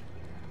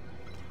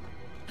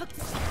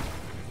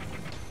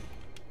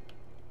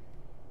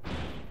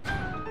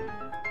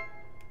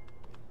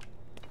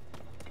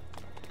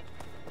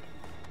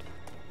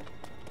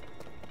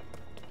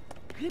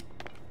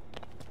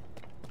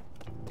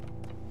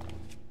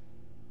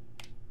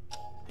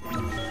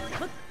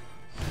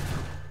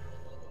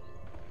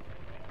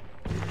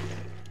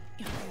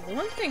 The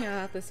one thing I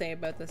have to say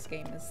about this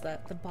game is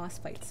that the boss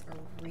fights are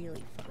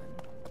really fun.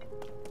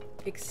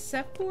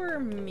 Except for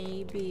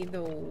maybe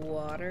the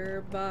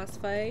water boss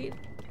fight.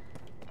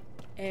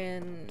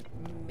 And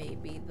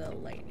maybe the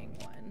lightning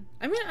one.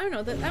 I mean, I don't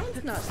know, that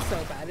one's not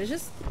so bad. It's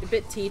just a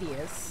bit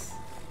tedious.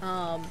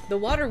 The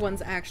water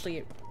one's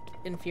actually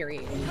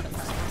infuriating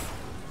sometimes.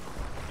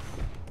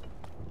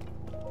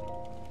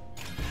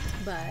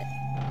 But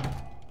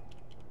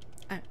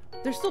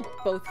they're still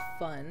both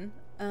fun.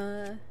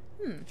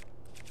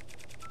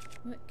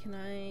 What can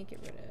I get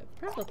rid of?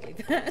 Probably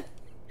that.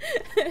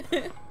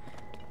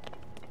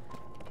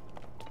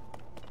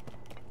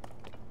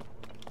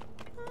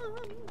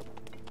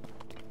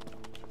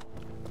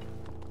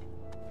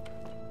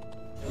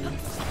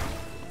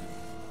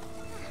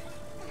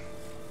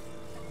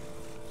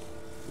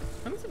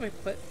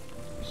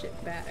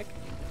 shit back.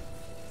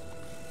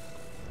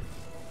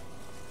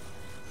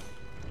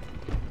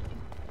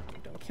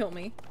 Don't kill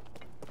me.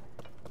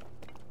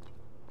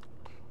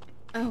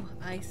 Oh,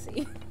 I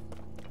see.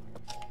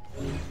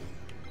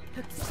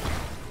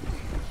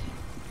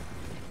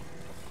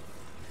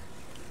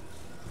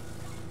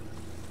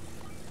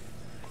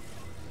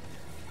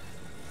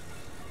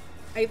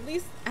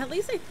 At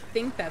least I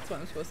think that's what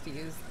I'm supposed to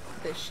use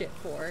this shit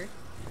for.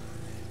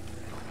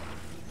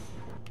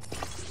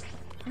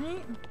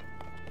 Right?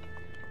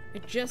 I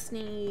just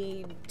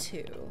need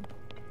 2,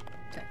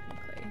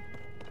 technically.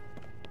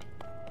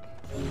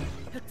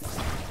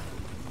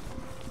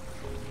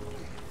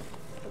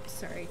 Oops,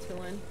 sorry,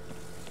 Tulin.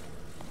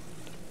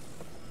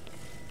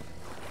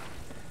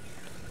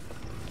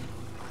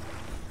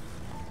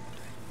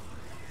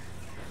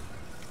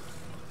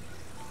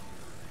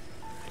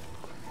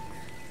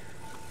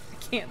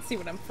 Can't see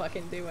what I'm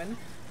fucking doing.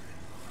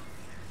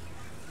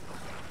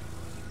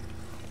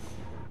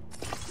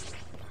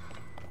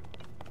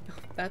 Oh,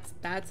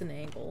 that's an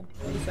angle.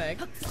 1 sec.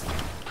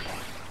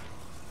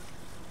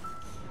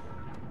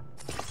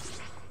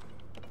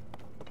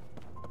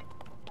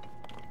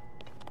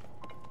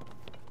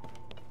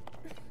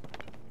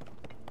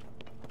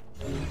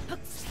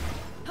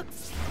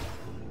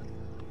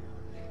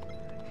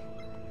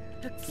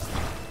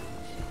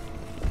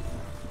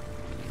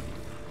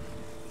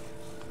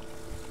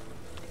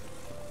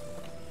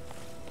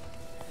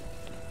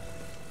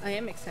 I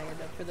am excited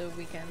though for the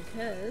weekend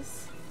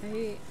because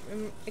I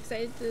am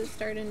excited to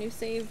start a new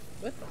save.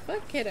 What the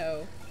fuck,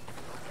 kiddo?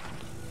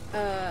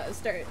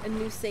 Start a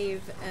new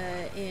save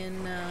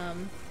in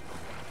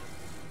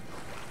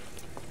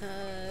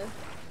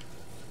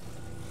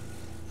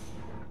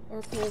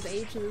Oracle of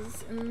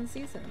Ages and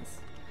Seasons.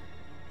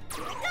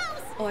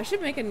 Oh, I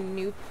should make a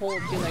new poll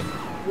to be like,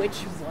 which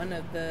one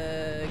of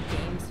the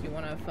games you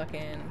want to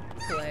fucking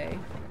play.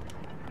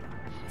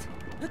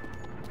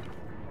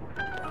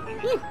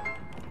 Woo!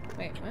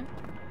 Wait, what?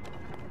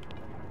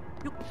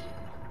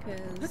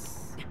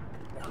 Because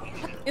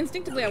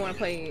instinctively I want to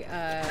play,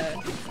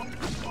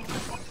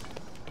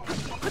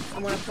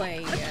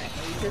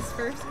 Ages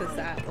first, because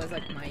that was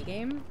like my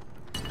game,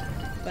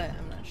 but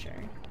I'm not sure.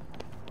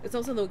 It's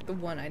also the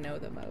one I know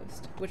the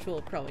most, which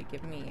will probably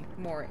give me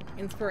more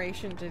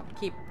inspiration to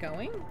keep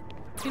going,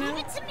 you know?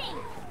 Leave it to me.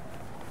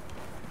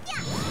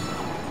 Yeah.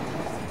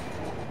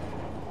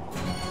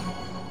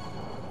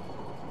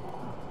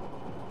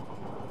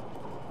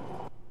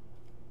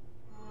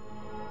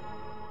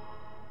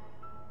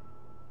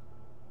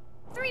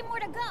 3 more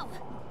to go.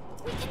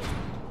 We can.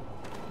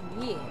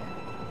 Yeah.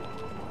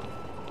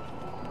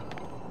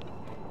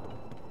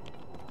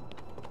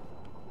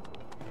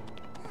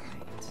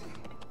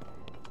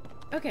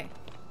 Okay.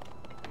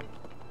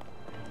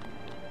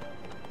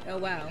 Oh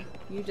wow,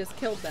 you just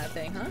killed that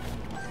thing, huh?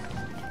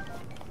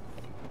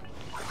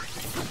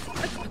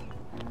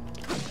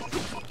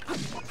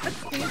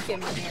 Please give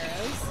me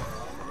arrows.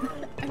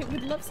 I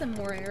would love some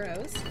more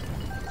arrows.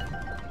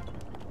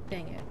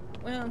 Dang it.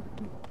 Well,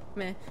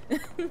 meh.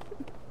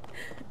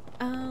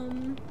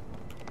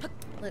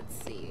 Let's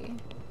see.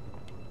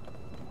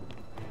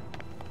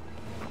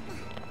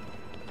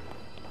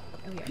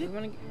 Oh yeah, we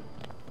want to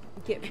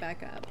get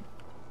back up.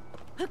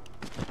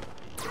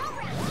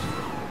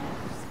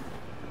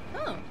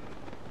 Oh,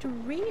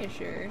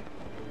 treasure.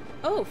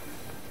 Oh,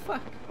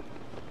 fuck.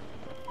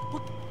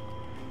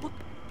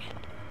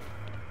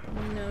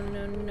 No,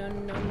 no, no,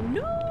 no,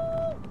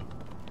 no.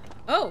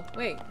 Oh,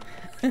 wait.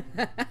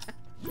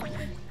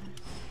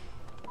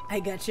 I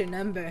got your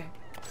number.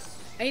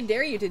 I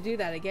dare you to do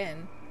that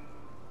again.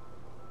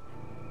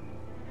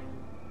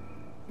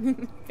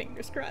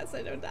 Fingers crossed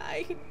I don't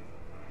die.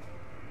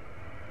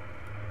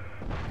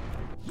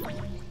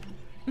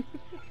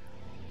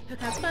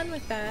 Have fun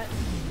with that.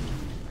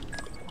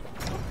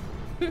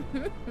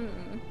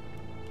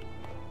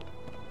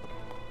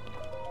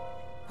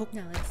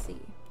 Now let's see.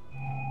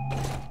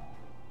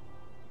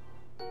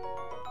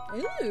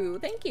 Ooh,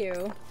 thank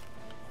you.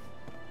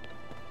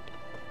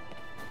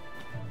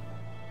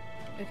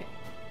 Okay.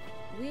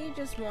 We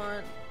just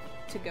want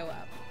to go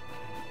up.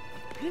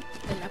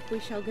 And up we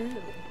shall go.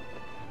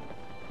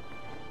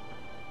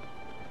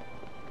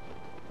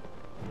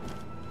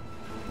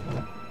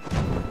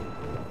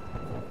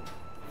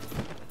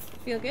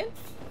 Feel good?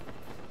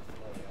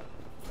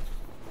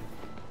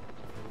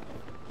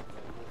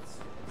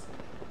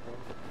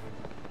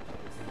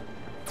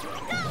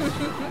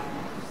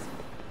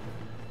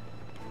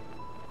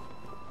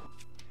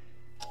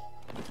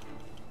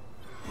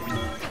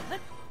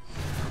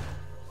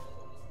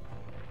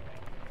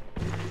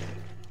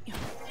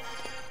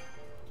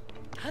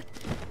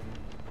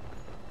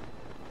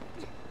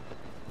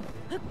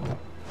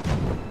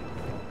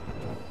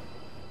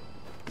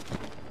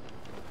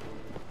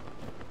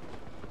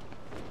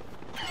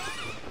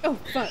 Oh,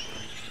 fuck.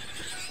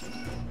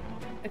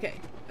 Okay,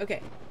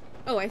 okay.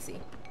 Oh, I see.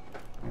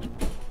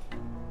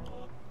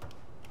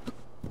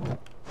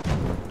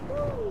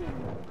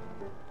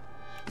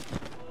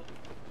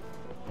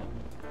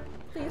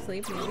 Please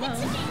leave me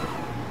alone.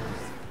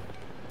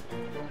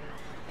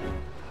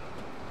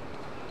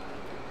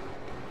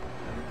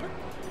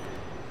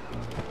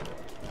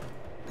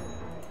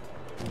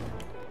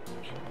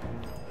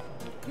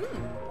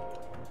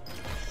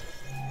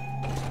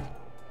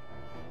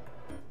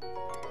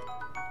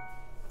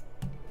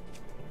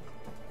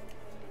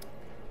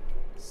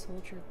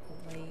 Soldier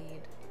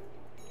blade.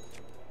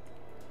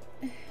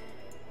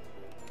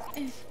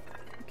 Who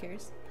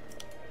cares?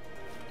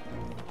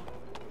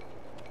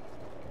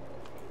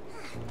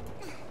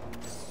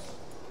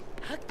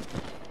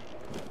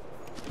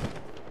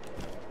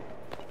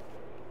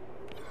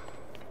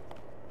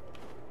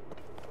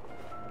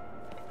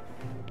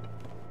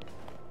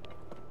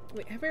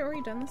 Wait, have I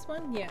already done this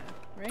one? Yeah,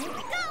 right?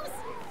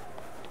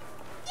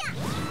 Yeah.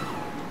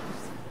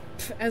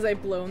 As I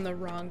blow in the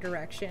wrong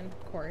direction,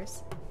 of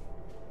course.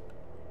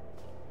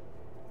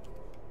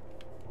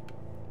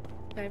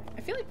 I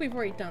feel like we've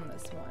already done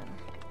this one.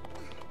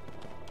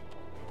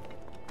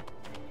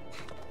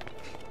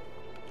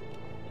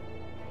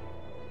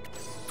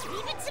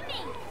 Leave it to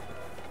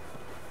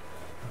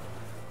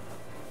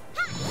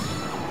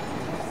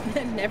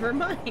me. Never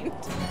mind.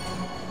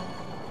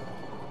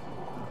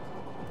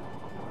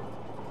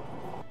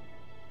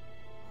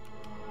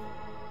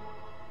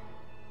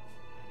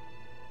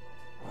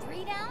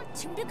 Three down,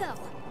 two to go.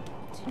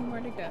 Two more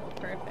to go.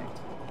 Perfect.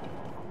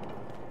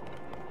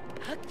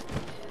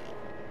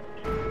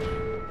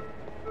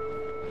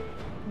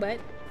 What?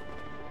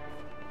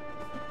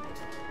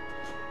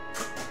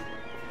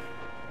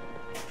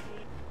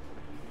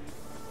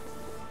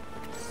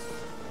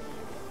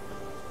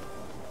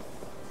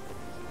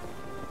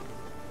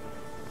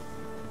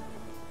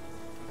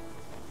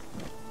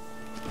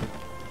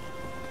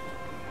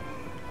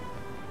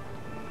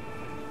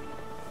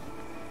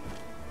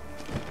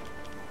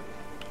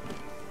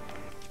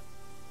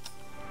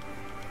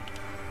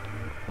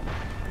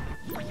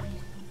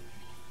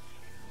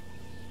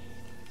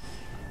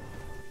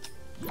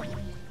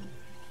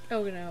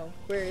 Oh no,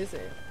 where is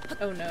it?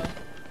 Oh no.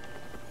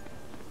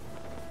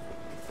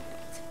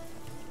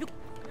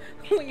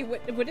 Wait,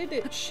 what did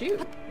it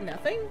shoot?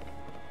 Nothing?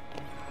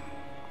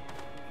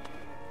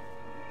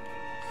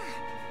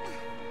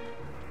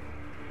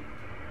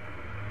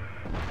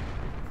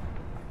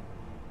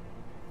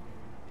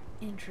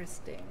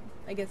 Interesting.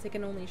 I guess it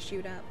can only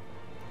shoot up.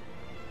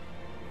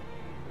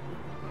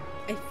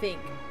 I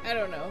think. I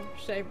don't know.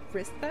 Should I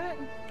risk that?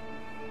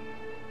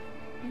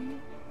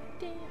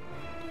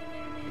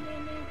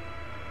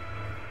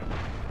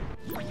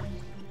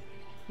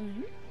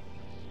 Mm-hmm.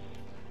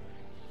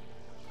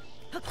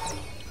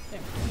 There.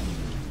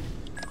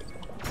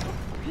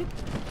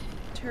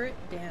 Turret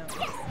down.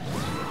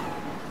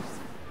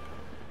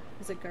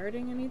 Is it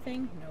guarding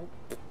anything? Nope.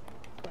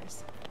 Of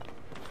course.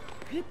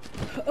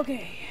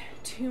 Okay,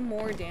 two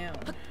more down.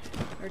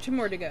 Or two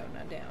more to go,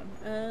 not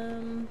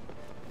down.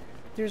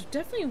 There's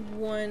definitely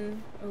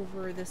one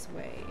over this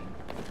way.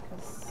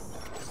 Because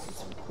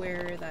it's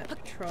where that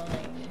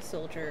patrolling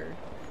soldier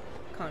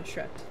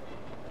construct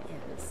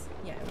is.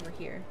 Yeah, over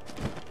here.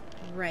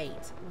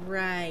 Right.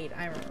 I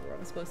remember what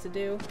I'm supposed to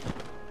do.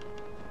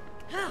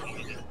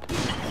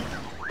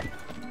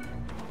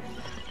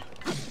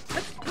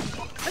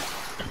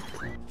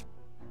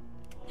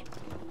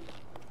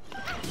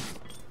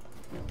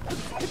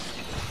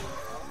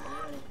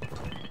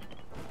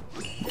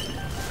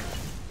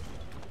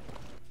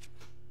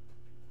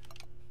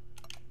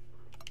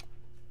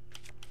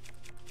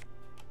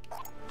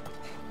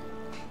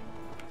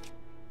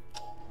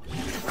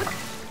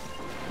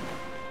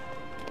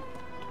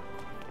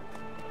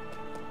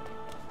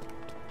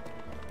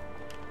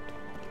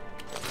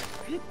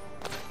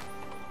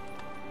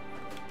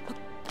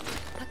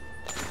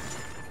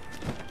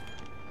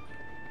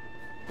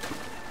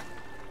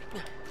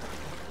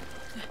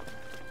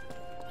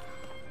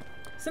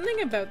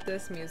 Something about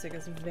this music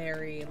is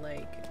very,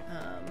 like,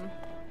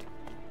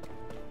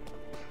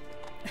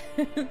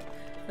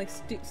 like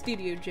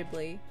Studio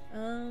Ghibli.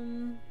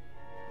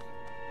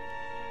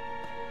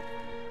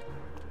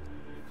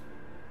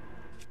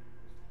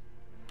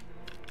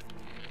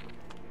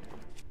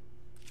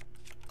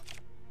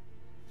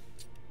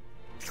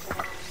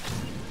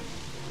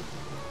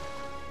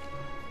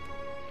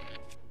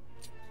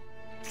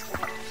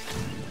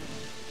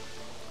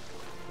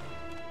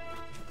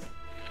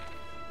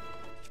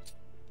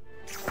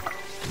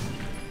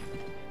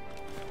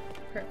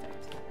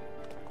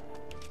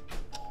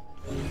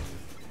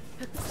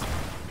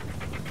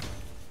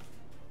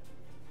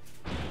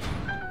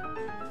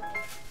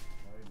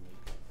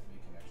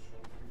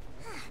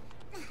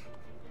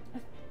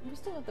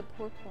 The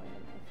pork loin in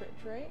the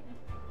fridge, right?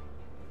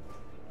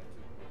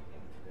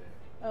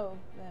 Oh,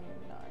 then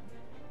not.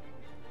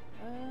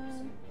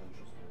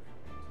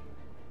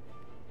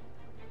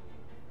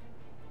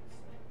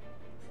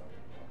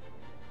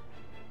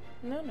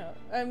 No.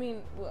 I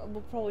mean,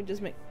 we'll probably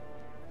just make.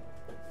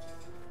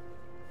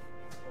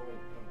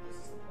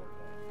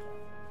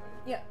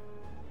 Yeah.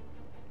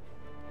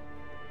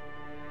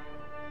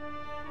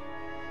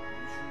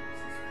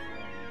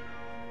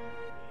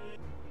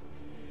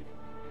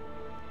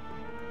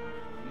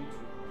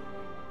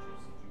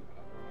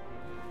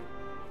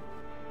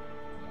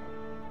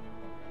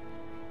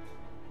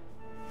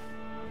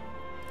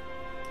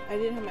 I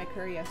didn't have my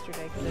curry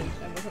yesterday because I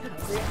wasn't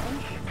hungry at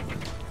lunch.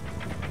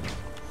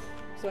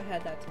 So I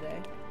had that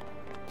today.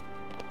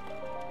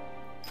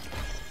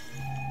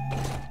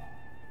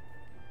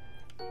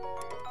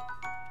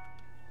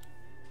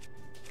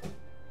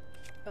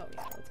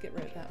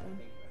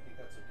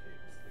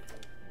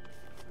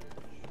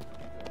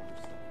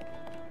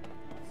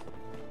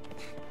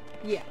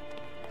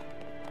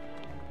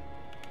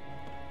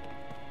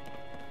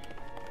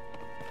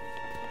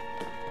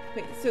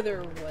 Wait, so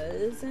there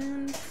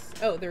wasn't...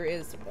 Oh, there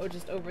is. Oh,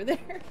 just over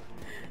there.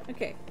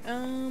 Okay,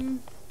 how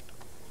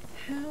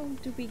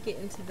do we get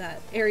into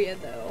that area,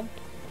 though?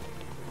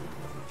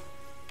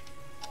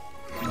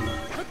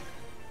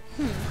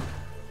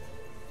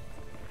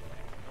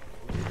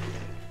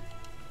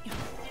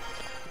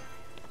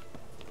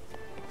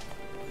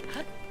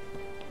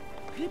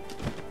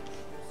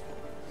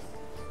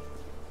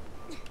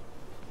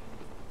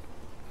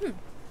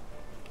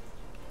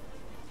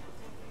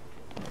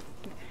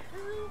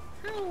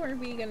 How are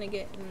we gonna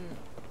get in?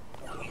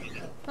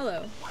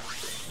 Hello.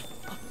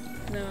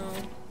 No,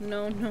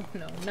 no, no,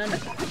 no, none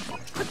of that.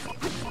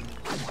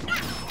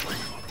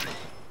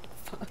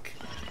 Fuck.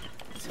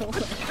 So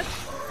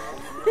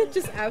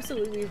just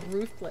absolutely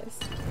ruthless.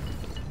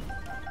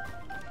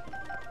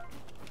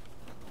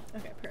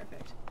 Okay,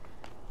 perfect.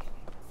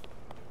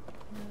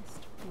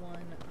 Last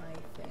one, I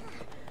think.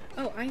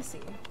 Oh, I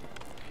see.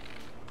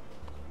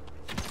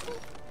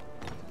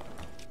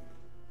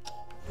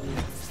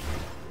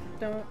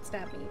 Don't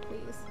stab me,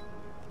 please.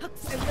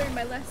 I've learned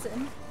my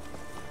lesson.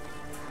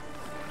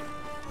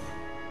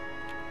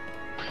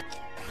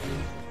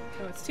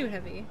 Oh, it's too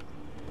heavy.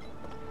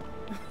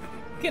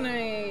 Can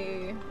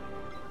I...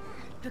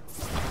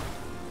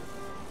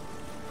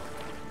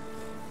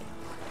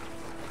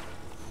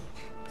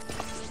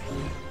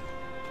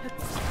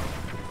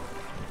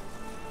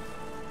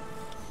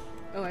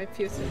 Oh, I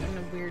fused it in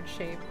a weird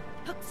shape.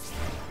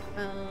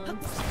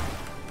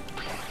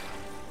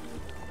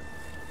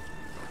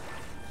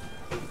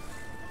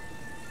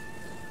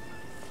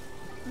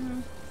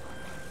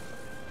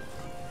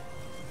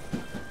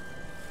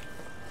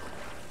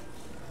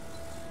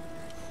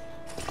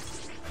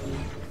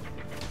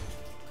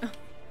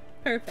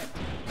 Perfect.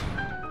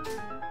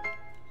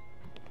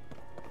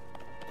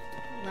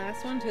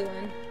 Last one,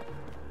 Tulin.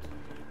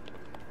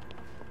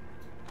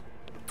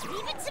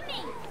 Leave it to me.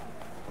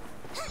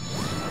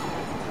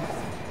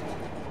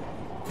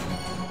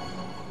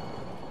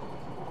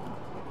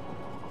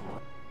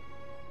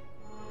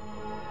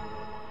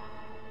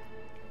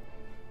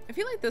 I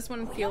feel like this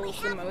one We feels only the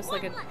have most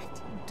one like a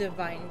left.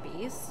 divine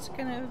beast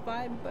kind of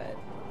vibe, but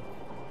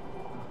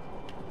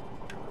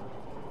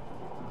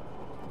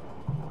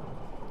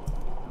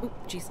oh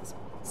Jesus,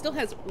 still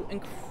has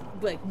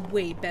like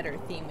way better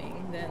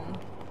theming than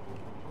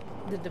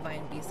the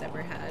divine beast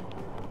ever had.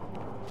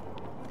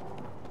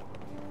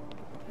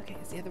 Okay,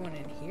 is the other one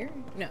in here?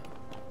 No.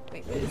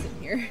 Wait, what is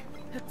in here?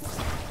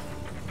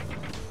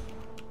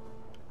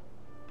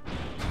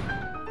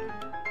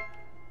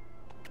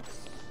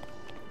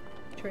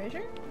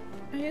 Treasure?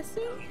 I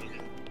assume?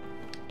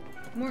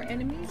 More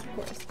enemies? Of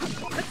course.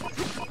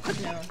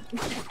 No.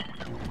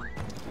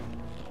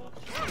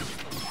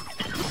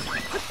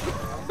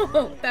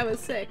 Oh, that was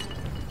sick.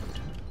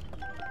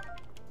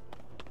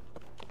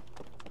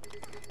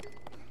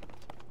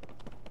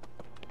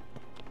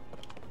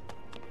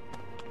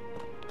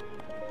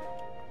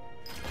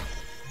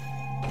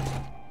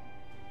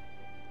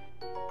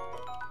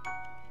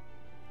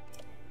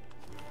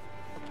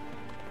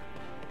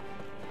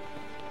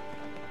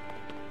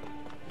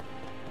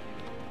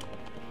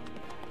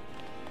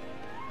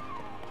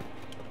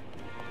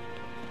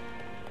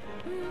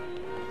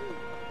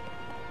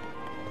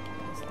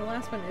 The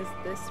last one is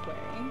this way.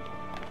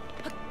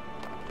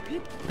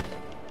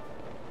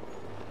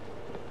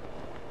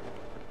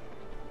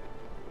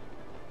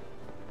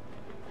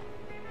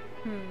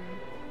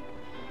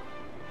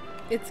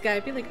 It's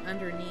gotta be like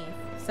underneath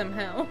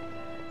somehow.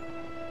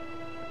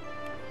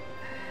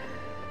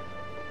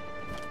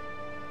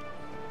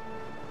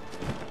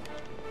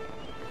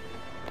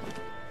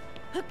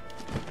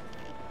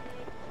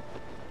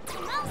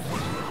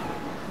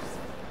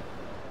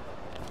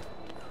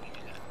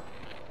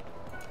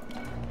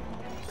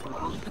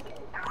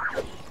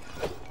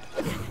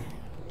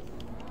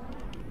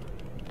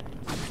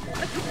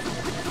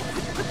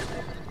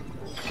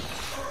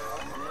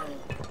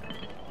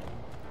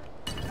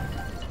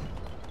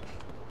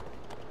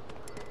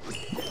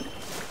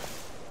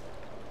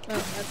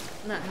 Oh,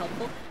 that's not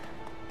helpful.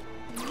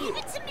 Leave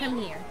it to me.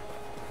 Come here.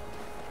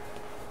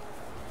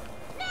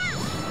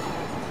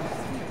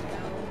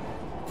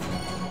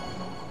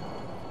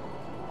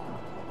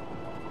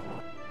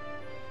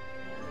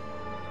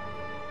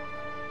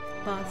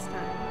 Boss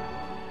time.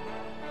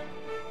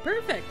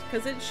 Perfect,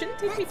 because it shouldn't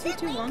take me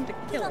too long to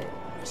kill it.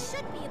 We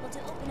should be able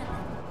to open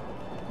up.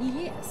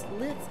 Yes,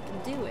 let's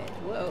do it.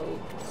 Whoa.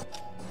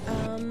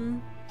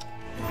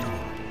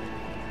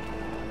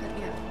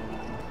 Yeah.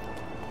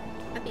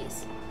 A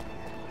piece.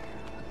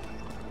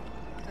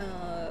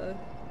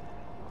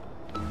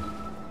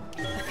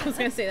 I was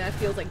gonna say that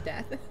feels like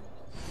death.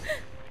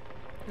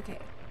 Okay.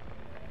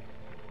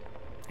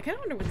 I kinda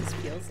wonder what this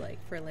feels like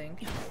for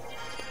Link.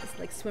 It's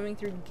like swimming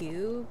through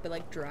goo, but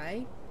like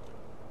dry.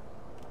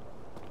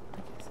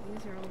 Okay, so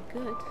these are all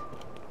good.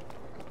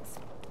 Let's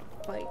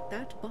fight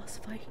that boss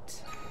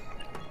fight.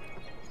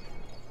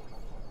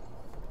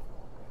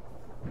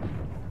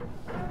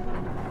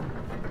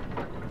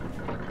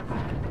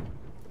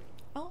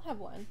 I'll have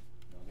one.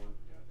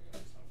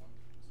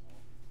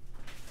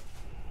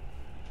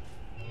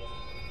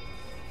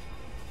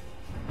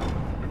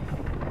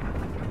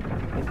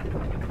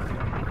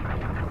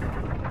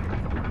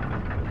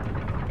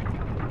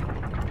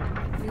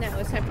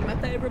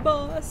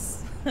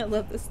 boss. I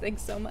love this thing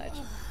so much.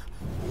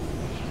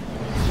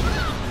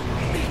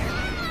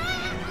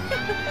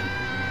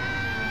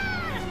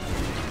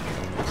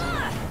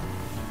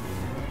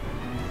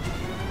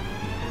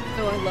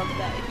 Oh, I love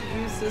that.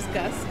 He used his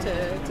gust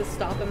to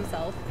stop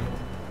himself.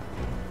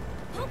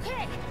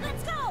 Okay,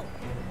 let's go.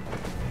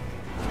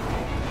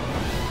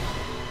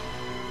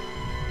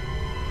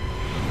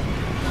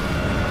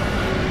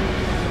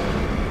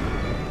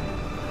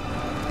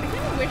 I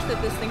kind of wish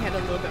that this thing had a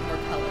little bit more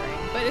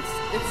coloring, but it's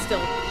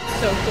still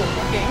so cool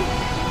looking.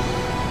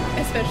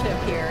 Especially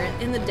up here.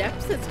 In the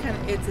depths, its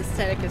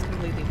aesthetic is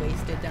completely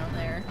wasted down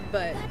there.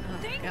 But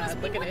oh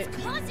god, look at it.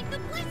 Causing the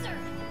blizzard.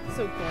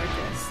 So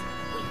gorgeous.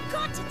 We've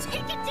got to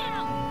take it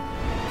down.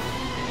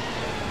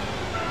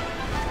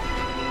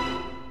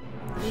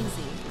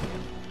 Easy.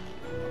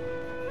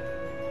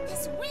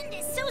 This wind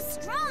is so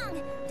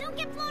strong. Don't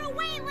get blown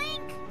away,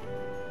 Link.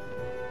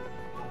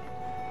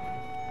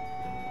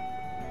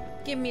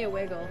 Give me a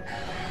wiggle.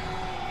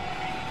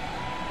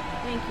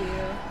 Thank you.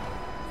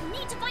 We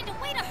need to find a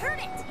way to hurt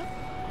it.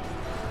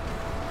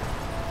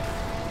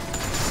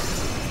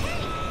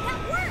 Hey, that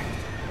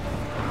worked.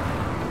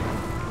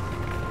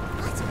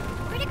 What?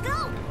 Where'd it go?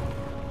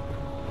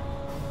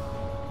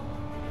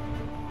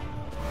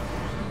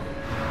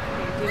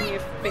 Okay, do me a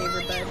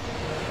favor, bud.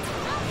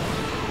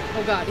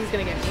 Oh god, he's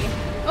gonna get me.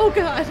 Oh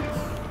god!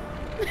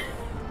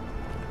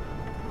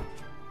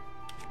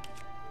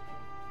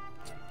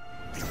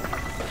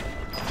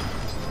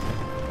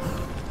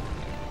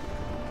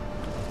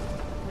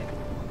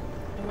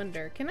 I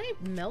wonder, can I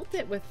melt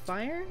it with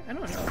fire? I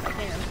don't know if I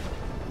can.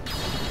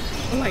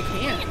 Oh, I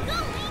can. Go,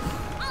 Link.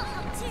 I'll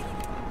help too.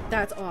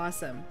 That's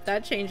awesome.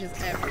 That changes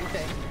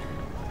everything.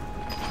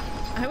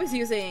 I was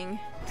using...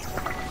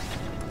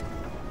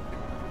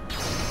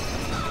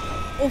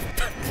 Oh,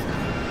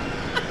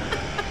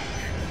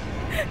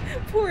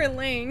 poor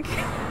Link.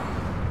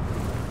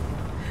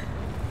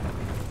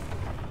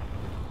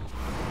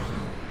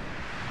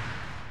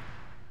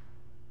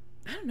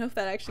 I don't know if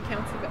that actually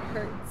counts if it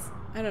hurts.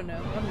 I don't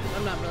know.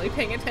 I'm not really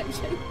paying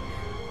attention.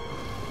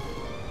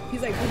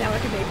 He's like, well, now I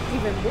can make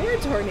even more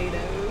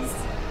tornadoes.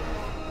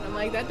 And I'm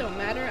like, that don't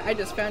matter. I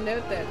just found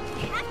out that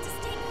You have to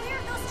stay clear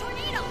of those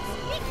tornadoes.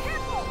 Be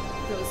careful.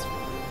 those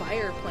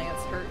fire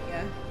plants hurt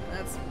ya.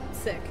 That's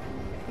sick.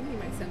 I think he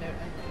might send out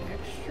an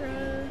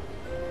extra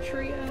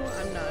trio.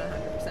 I'm not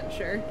 100%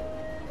 sure.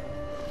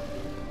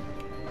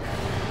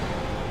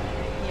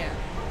 Yeah.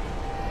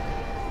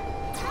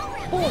 Tell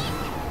it, Oh! Link.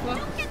 Well,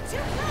 Don't get too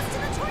close to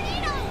the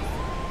tornadoes.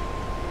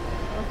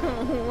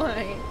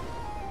 why?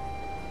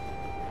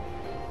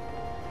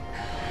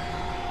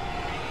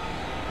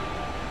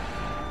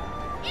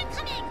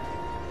 Incoming.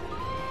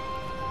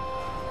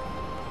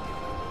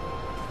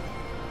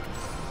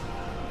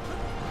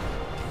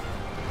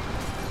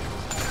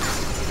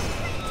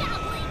 Great job,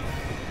 Link.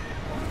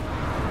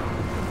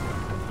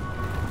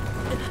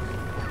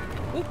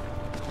 Oop.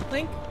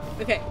 Link?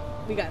 Okay,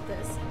 we got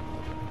this.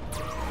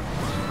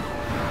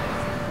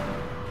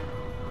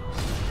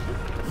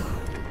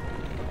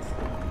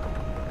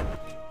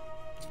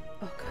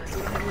 Oh god,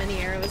 we don't have many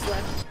arrows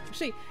left.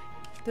 Actually,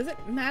 does it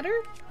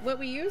matter what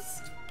we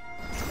use?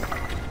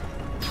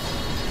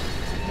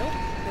 Nope,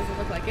 doesn't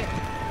look like it.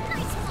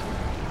 Nice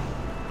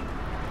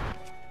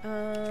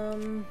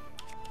one.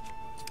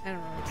 I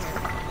don't really care.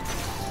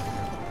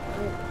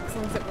 Oh, as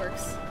long as it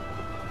works.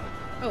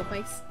 Oh,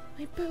 my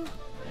bow.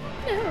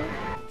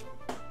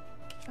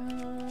 No.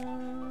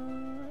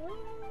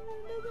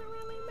 Doesn't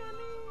really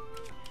matter.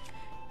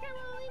 Not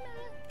really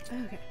matter.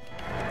 Okay.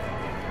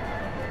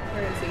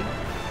 Where is he?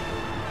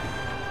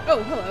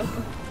 Oh, hello.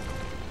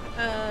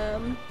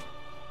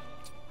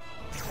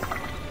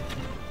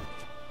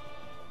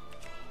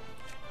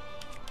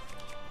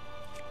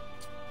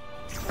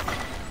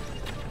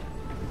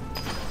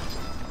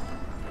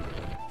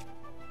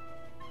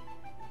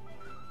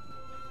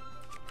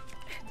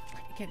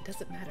 Again,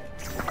 doesn't matter.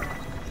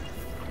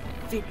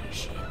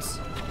 Finish it.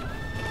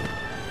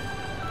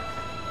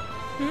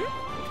 Hmm?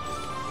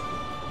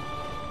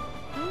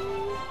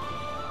 Oh,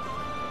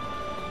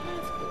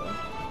 that's cool.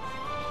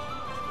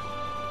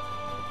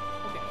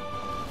 Okay.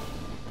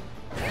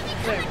 Here they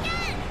come There.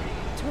 again.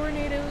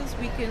 Tornadoes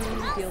we can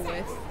deal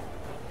with.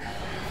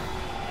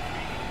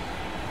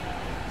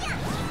 Yeah.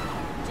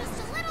 Just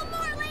a little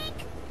more, Link.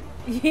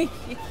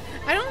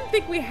 I don't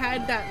think we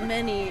had that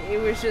many. It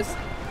was just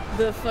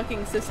the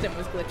fucking system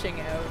was glitching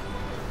out.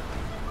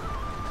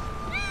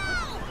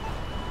 No.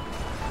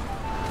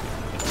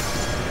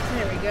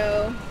 There we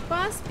go.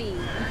 Boss beat.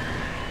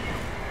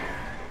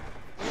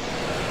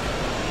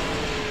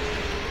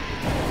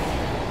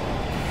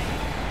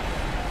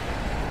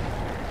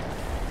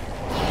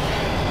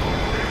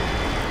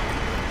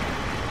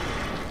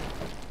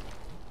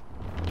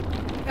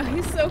 Oh,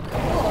 he's so cool.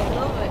 I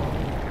love it.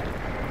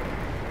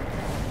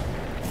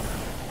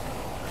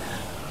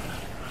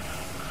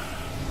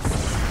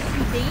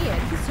 He's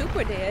dead. He's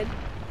super dead.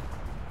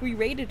 We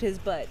raided his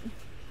butt.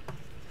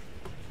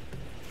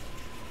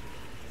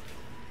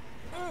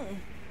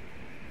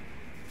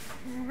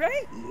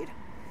 Right.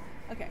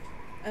 Okay.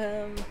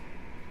 Yeah.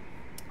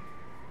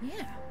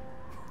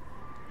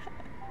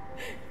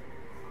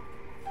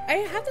 I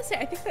have to say,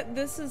 I think that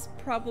this is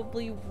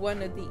probably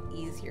one of the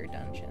easier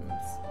dungeons.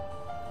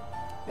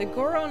 The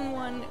Goron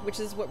one, which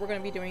is what we're going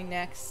to be doing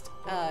next,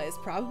 is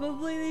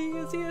probably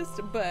the easiest,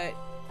 but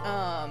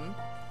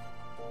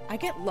I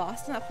get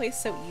lost in that place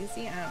so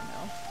easy, I don't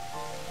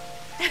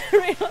know.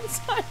 Right on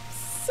time.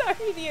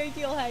 Sorry, the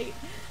ideal height.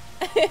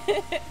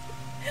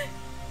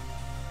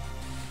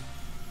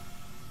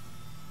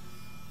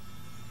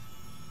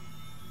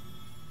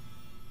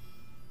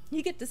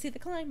 You get to see the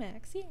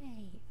climax,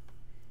 yay!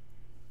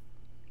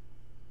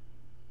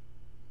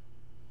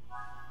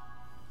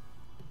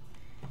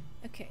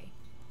 Okay,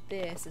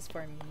 this is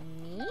for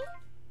me.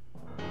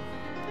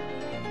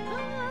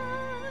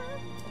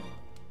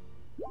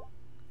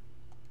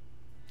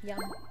 Yum.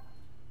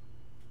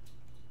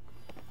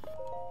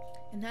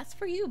 And that's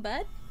for you,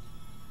 bud.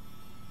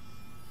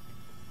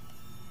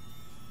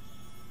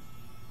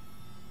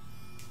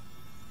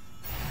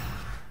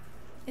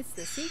 It's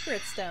the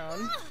secret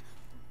stone.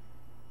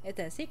 It's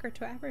a secret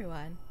to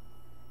everyone.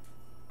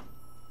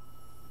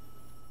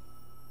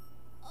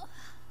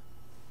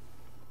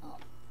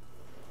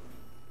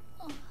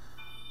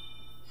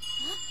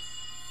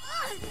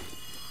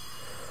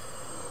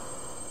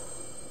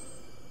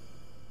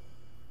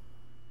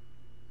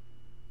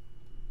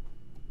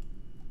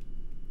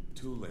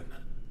 Tulin,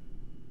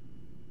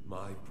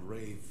 my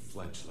brave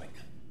fledgling.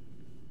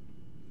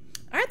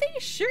 Are they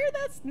sure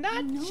that's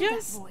not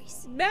just that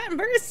voice. Matt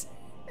Mercer?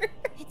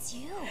 It's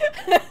you.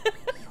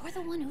 You're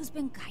the one who's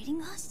been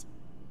guiding us?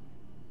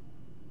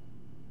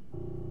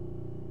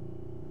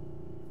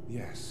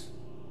 Yes,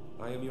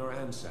 I am your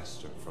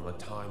ancestor from a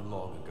time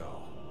long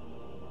ago.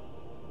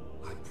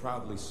 I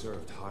proudly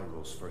served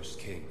Hyrule's first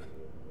king.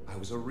 I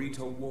was a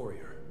Rito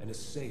warrior and a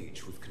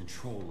sage with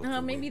control of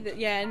the Maybe wind.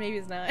 yeah, maybe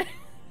it's not.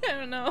 I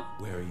don't know.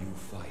 Where you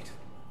fight,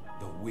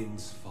 the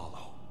winds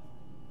follow.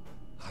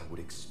 I would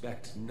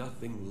expect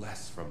nothing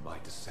less from my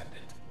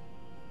descendant.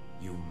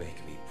 You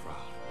make me proud.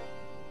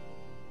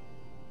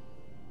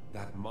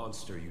 That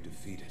monster you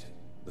defeated,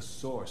 the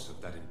source of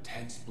that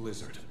intense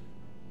blizzard,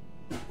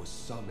 was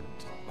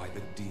summoned by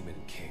the Demon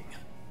King.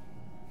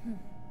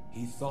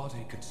 He thought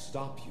it could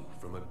stop you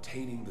from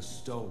obtaining the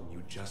stone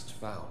you just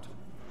found.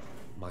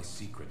 My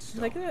secret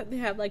stone. Like that they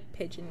have like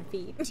pigeon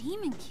feet.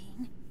 Demon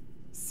King?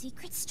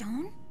 Secret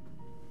stone?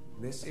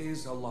 This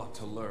is a lot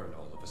to learn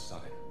all of a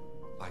sudden.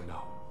 I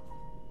know.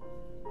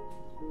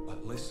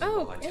 But listen Oh,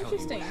 while I tell you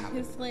interesting. what happened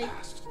His in the like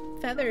past.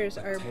 feathers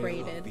The are tale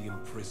braided. of the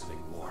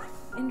imprisoning war.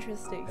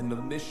 Interesting. And the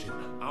mission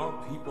our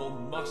people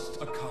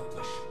must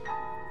accomplish.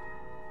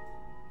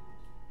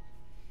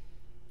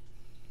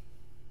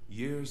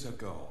 Years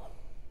ago,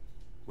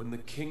 when the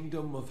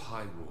kingdom of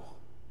Hyrule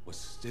was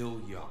still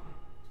young,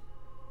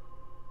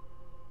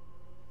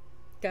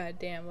 God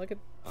damn, look at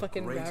a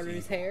fucking great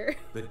Raru's evil, hair.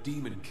 the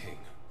Demon King,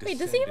 Wait,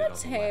 does he have a descended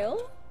on the tail?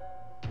 land.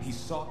 He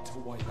sought to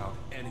wipe out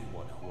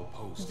anyone who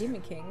opposed him.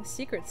 Demon King,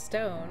 secret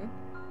stone.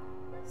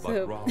 But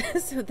So, Raru,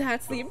 so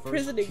that's the first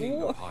imprisoning king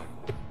war. of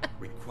Hyrule,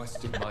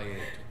 requested my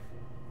aid,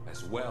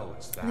 as well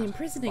as that The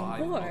imprisoning of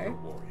 5 war? other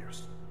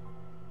warriors,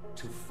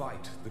 to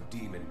fight the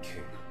Demon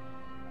King.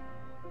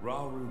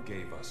 Raru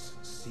gave us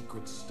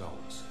secret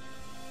stones,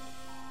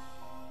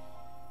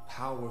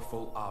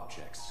 powerful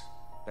objects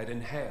that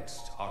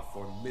enhanced our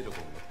formidable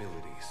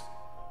abilities.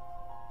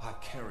 I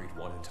carried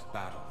one into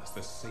battle as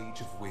the Sage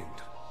of Wind.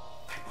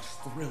 It was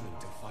thrilling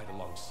to fight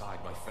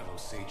alongside my fellow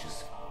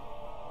sages.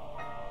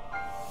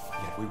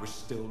 Yet we were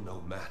still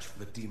no match for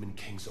the Demon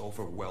King's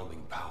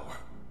overwhelming power.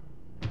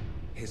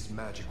 His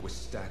magic was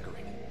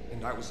staggering,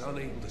 and I was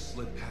unable to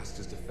slip past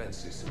his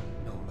defenses,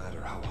 no matter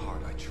how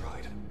hard I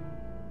tried.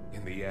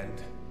 In the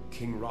end,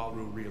 King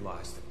Raru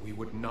realized that we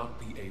would not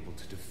be able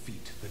to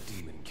defeat the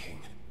Demon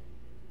King.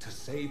 To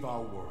save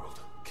our world,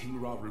 King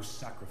Raru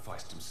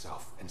sacrificed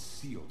himself and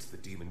sealed the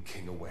Demon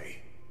King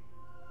away.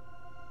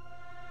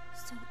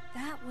 So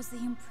that was the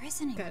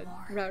imprisoning God,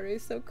 war.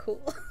 Raru's so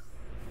cool.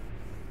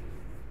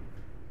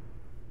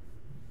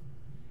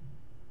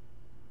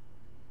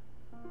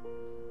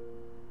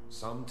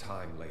 Some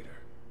time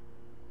later,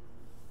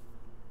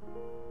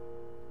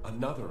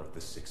 another of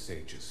the 6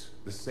 sages,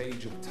 the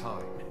Sage of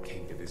Time,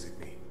 came to visit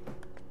me,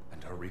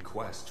 and her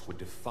request would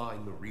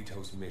define the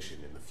Rito's mission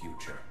in the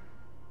future.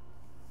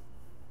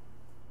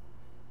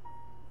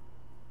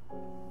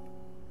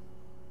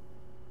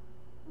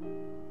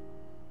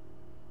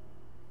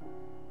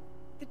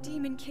 The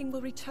Demon King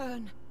will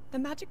return. The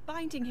magic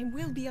binding him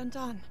will be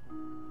undone.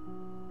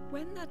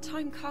 When that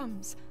time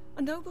comes,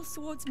 a noble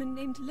swordsman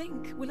named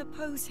Link will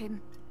oppose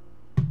him.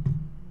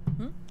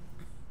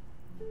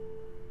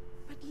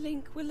 But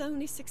Link will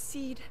only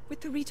succeed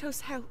with the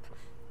Rito's help.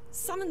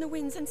 Summon the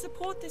winds and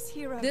support this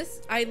hero.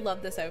 I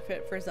love this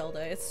outfit for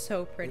Zelda. It's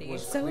so pretty. It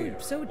was So clear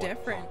so what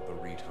different. part the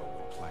Rito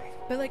would play.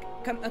 But like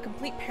a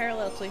complete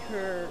parallel to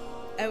her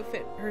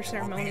outfit, her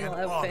ceremonial It will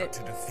be an honor outfit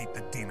to defeat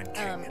the Demon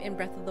King. in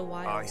Breath of the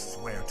Wild. I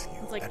swear to you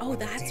It's like, that oh, when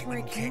that's the where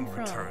Demon it came King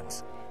from.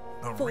 returns,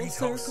 the Full Rito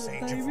circle,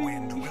 Sage baby. of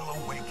Wind will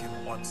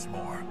awaken once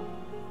more.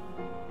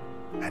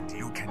 and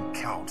you can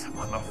count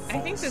on the full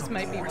I think this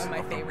might be one of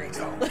my favorite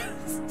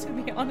Zeldas, to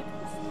be honest.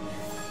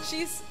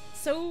 She's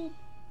so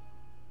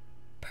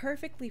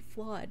perfectly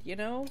flawed, you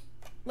know?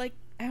 Like,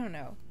 I don't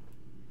know.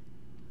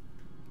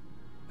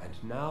 And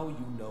now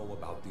you know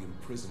about the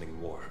imprisoning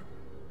war,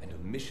 and a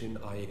mission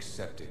I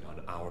accepted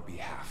on our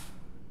behalf.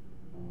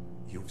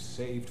 You've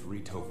saved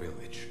Rito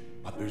Village,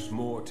 but there's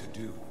more to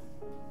do.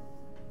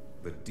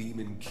 The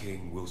Demon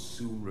King will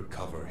soon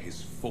recover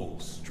his full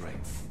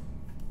strength.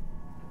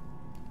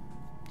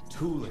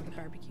 Tulin, The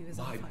barbecue is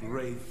on my fire.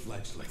 brave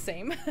fledgling.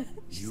 Same.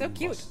 She's You so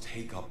cute. must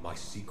take up my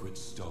secret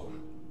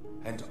stone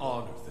and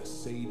honor the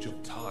Sage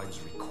of Time's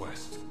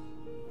request.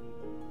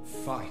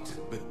 Fight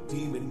the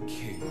Demon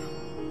King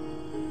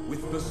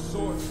with the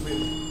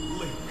swordsman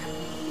Link.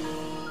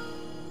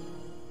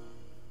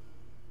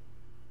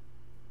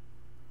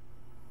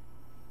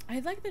 I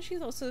like that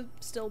she's also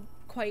still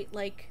quite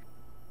like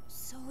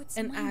So it's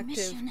an my active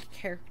mission.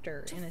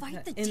 character to in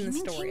fight the the Demon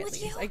story King at with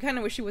least. you? I kind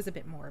of wish she was a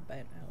bit more, but I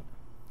don't know.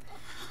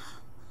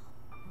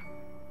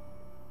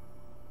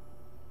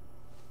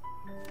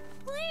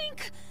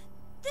 Link!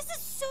 This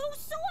is so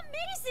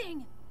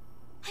amazing!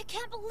 I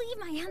can't believe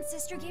my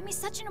ancestor gave me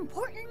such an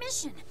important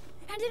mission.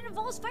 And it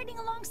involves fighting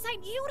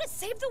alongside you to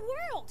save the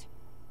world.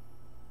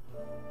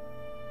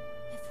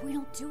 If we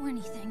don't do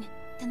anything,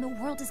 then the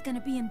world is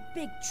gonna be in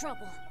big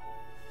trouble.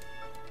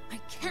 I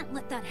can't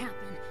let that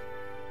happen.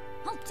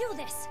 I'll do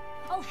this.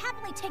 I'll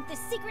happily take this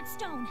secret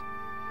stone.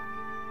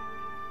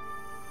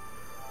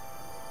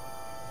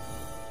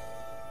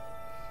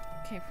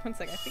 Okay, one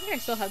sec. I think I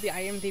still have the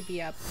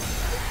IMDb up.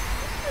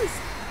 This is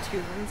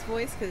Tulin's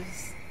voice,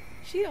 because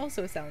she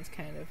also sounds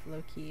kind of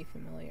low-key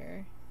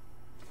familiar.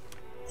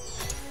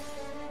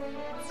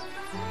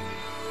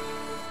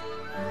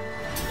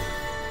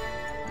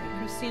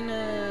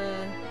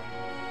 Christina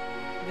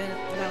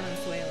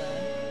Valenzuela.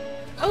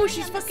 Oh,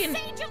 she's I am fucking... the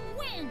Sage of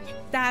Wind.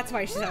 That's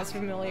why she sounds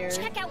familiar.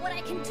 Check out what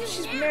I can do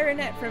She's now.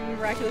 Marinette from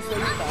Miraculous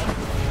Ladybug.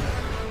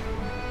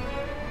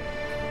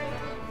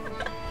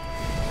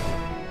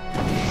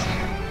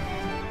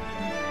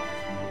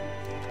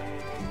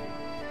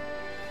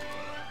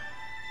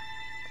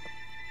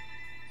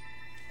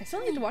 I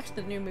still need to watch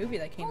the new movie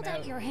that came Hold out.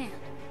 out your hand.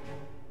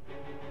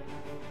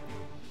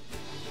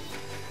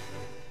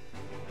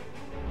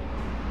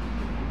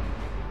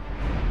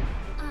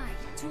 I,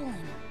 Tulin,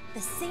 the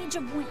Sage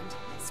of Wind,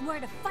 swear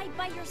to fight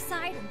by your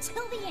side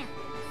until the end.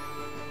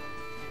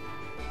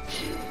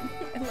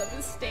 I love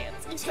his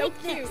stance. He's so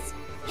Take cute. this.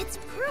 It's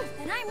proof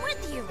that I'm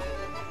with you.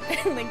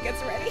 Link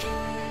gets ready.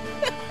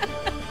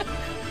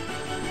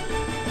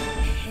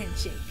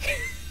 Handshake.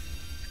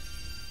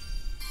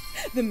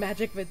 The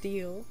magic of a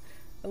deal.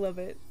 I love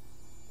it.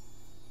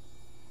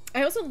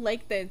 I also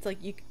like that it's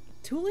like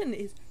Tulin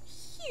is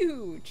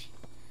huge.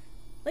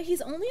 Like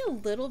he's only a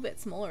little bit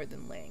smaller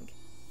than Link.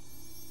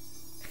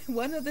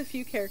 One of the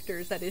few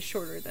characters that is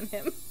shorter than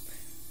him.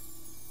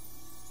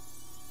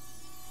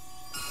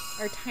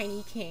 Our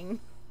tiny king.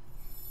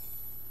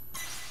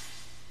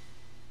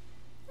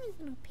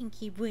 Little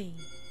pinky boy.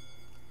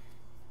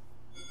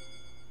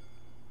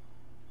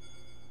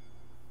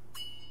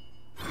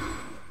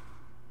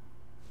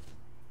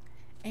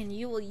 And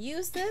you will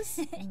use this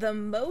the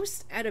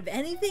most out of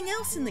anything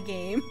else in the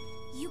game.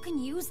 You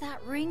can use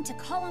that ring to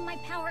call on my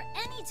power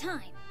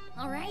anytime,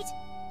 alright?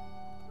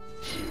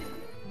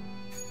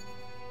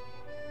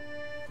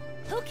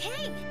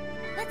 Okay,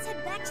 let's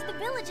head back to the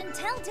village and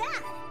tell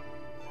Dad.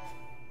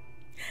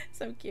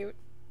 So cute.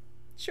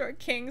 Short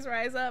kings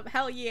rise up.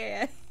 Hell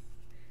yeah.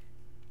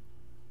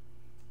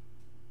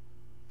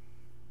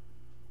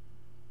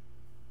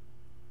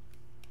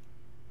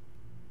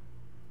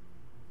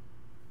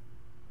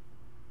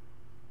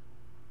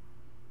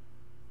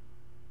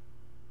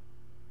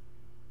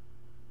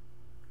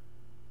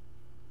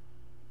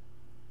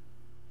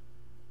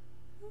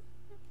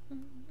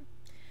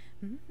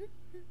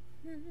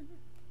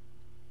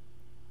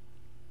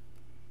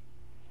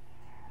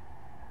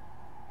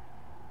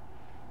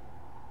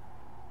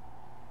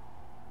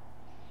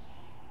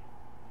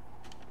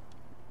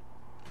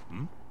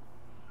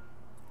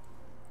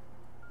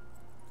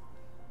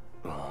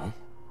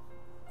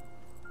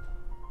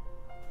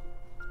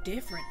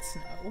 Different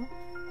snow.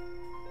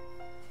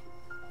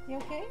 You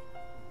okay?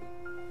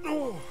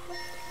 Oh.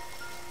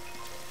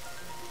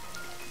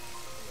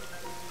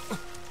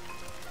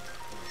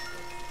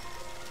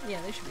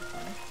 Yeah, they should be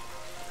fine.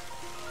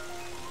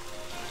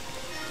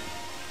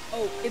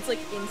 Oh, it's like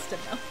insta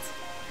melt.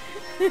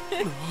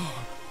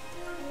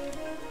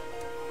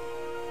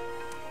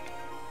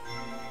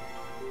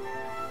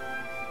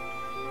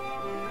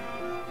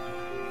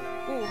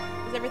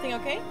 Ooh, is everything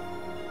okay?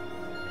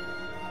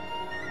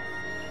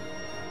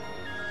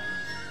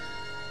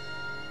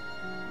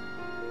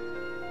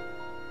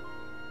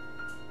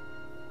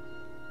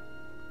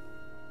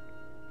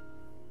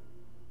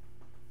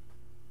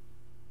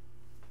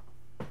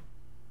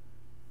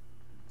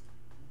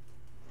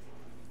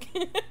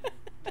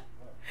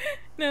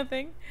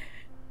 Nothing.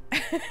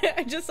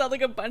 I just saw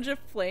like a bunch of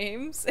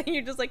flames and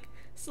you just like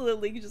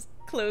slowly just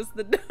close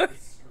the door.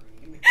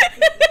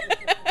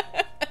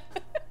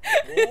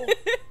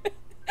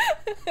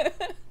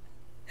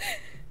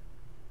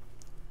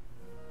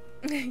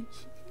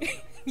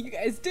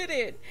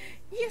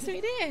 Yes,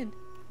 we did.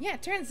 Yeah,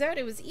 it turns out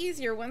it was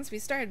easier once we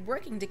started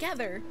working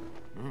together.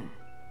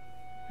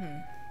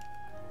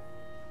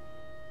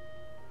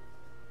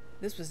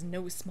 This was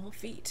no small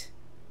feat.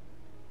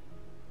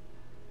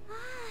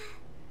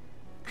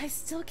 I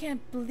still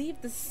can't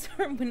believe the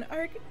Stormwind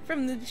arc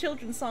from the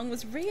children's song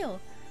was real.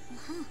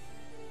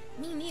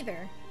 Me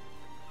neither.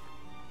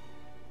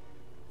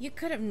 You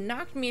could have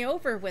knocked me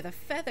over with a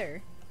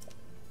feather.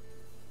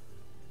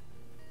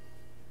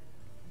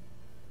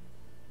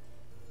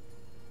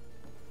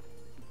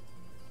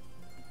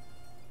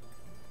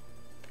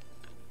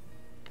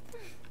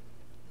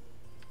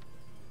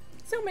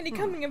 So many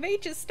coming of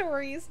ages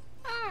stories.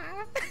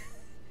 Ah.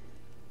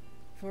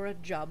 For a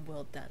job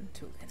well done,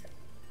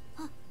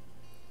 Tulin.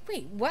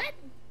 Wait, what?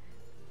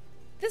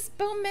 This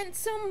bow meant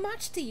so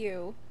much to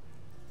you.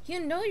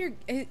 You know you're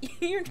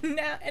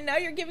now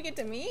you're giving it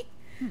to me?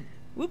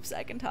 Whoops,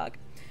 I can talk.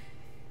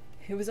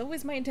 It was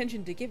always my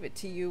intention to give it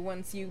to you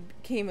once you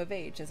came of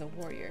age as a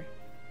warrior.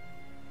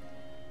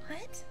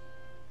 What?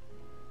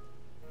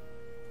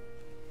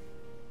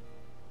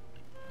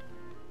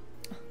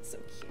 Oh, so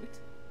cute.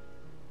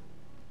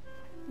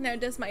 Now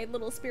does my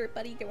little spirit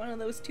buddy get one of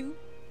those too?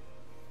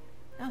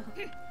 Oh,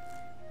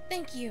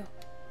 thank you.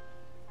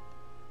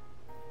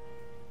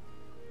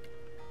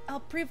 I'll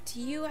prove to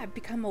you I've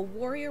become a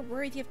warrior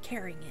worthy of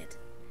carrying it.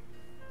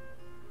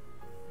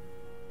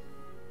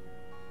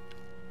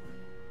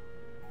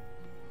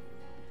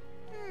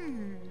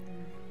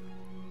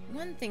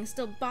 One thing's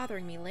still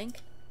bothering me, Link.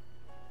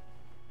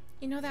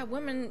 You know that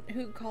woman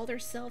who called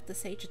herself the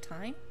Sage of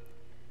Time?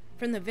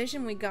 From the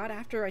vision we got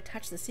after I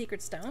touched the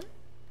secret stone?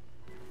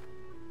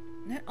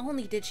 Not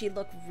only did she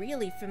look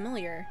really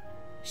familiar,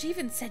 she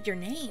even said your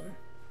name.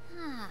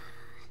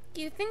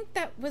 Do you think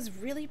that was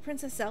really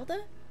Princess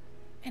Zelda?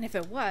 And if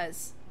it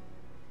was,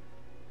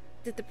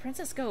 did the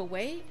princess go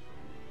away?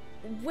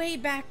 Way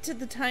back to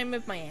the time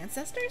of my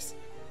ancestors?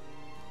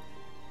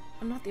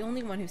 I'm not the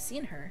only one who's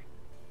seen her.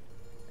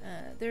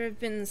 There have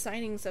been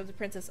sightings of the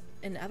princess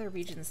in other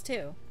regions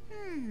too.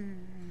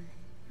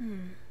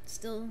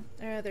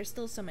 There's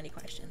still so many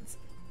questions.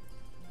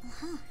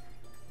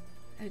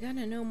 I've got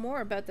to know more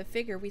about the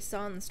figure we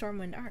saw in the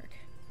Stormwind Arc.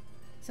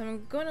 So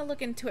I'm going to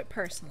look into it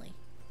personally.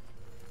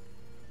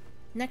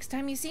 Next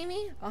time you see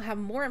me, I'll have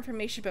more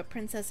information about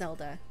Princess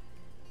Zelda.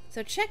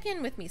 So check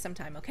in with me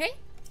sometime, okay?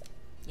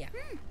 Yeah.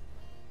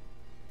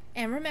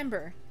 And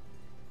remember,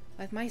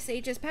 with my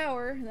sage's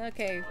power,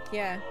 okay,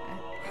 yeah.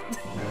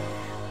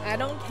 I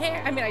don't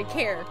care. I mean, I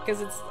care,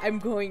 because I'm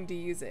going to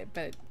use it,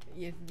 but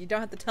you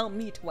don't have to tell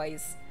me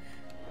twice.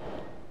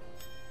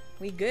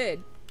 We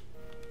good.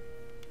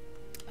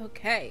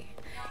 Okay.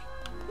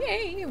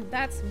 Yay!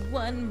 That's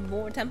one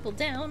more temple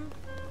down.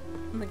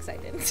 I'm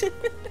excited.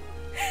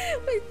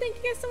 But thank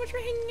you guys so much for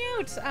hanging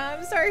out.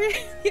 I'm sorry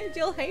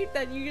you'll hate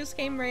that you just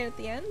came right at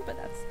the end, but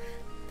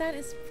that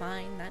is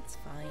fine. That's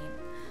fine.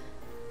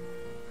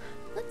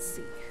 Let's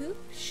see, who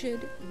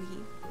should we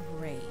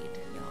raid,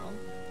 y'all?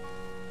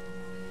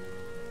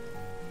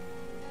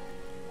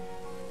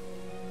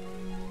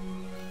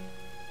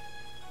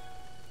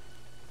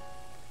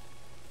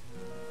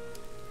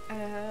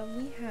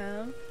 We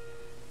have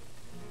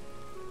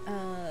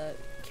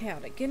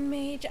Chaotic Good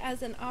Mage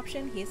as an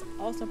option. He's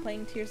also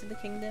playing Tears of the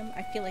Kingdom.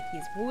 I feel like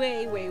he's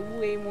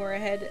way more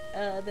ahead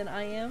than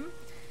I am.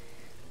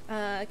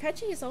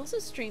 Kachi is also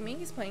streaming.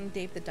 He's playing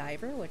Dave the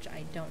Diver, which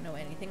I don't know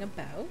anything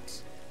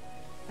about.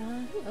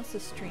 Who else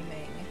is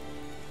streaming?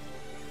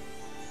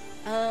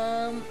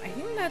 I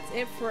think that's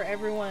it for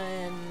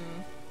everyone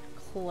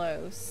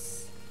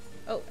close.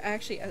 Oh,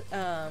 actually,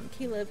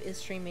 Caleb is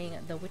streaming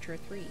The Witcher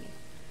 3.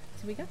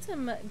 So we got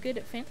some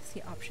good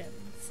fantasy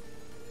options.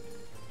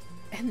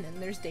 And then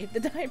there's Dave the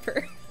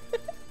Diver.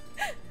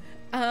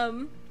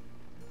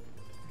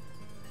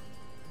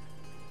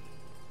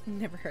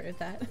 Never heard of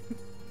that.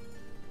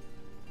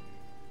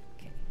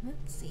 Okay,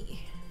 let's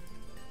see.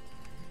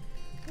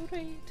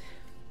 Alright.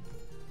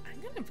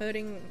 I'm gonna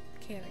voting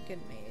Chaotic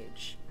Good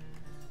Mage.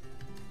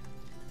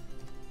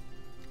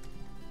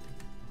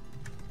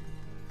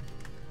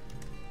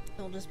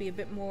 It'll just be a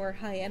bit more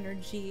high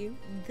energy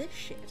this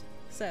shit.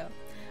 So,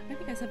 I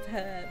hope you guys have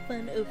had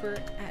fun over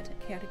at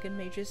Chaotic Good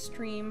Mage's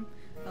stream.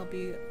 I'll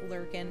be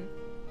lurking.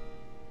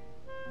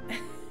 But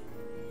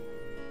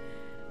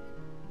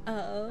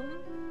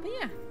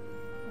yeah.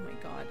 Oh my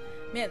god.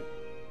 Man,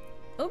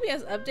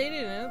 OBS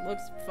updated and it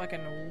looks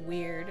fucking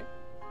weird.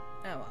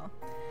 Oh well.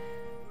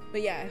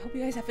 But yeah, I hope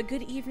you guys have a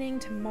good evening.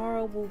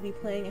 Tomorrow we'll be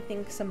playing, I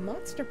think, some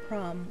Monster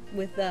Prom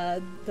with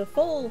the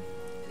full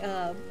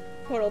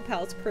Portal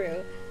Pals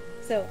crew.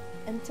 So,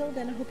 until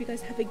then, I hope you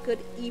guys have a good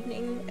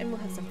evening, and we'll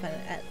have some fun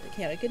at the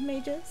Chaotic Good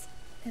Mages.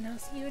 And I'll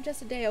see you in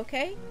just a day,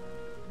 okay?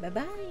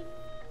 Bye-bye.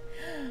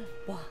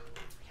 Wow.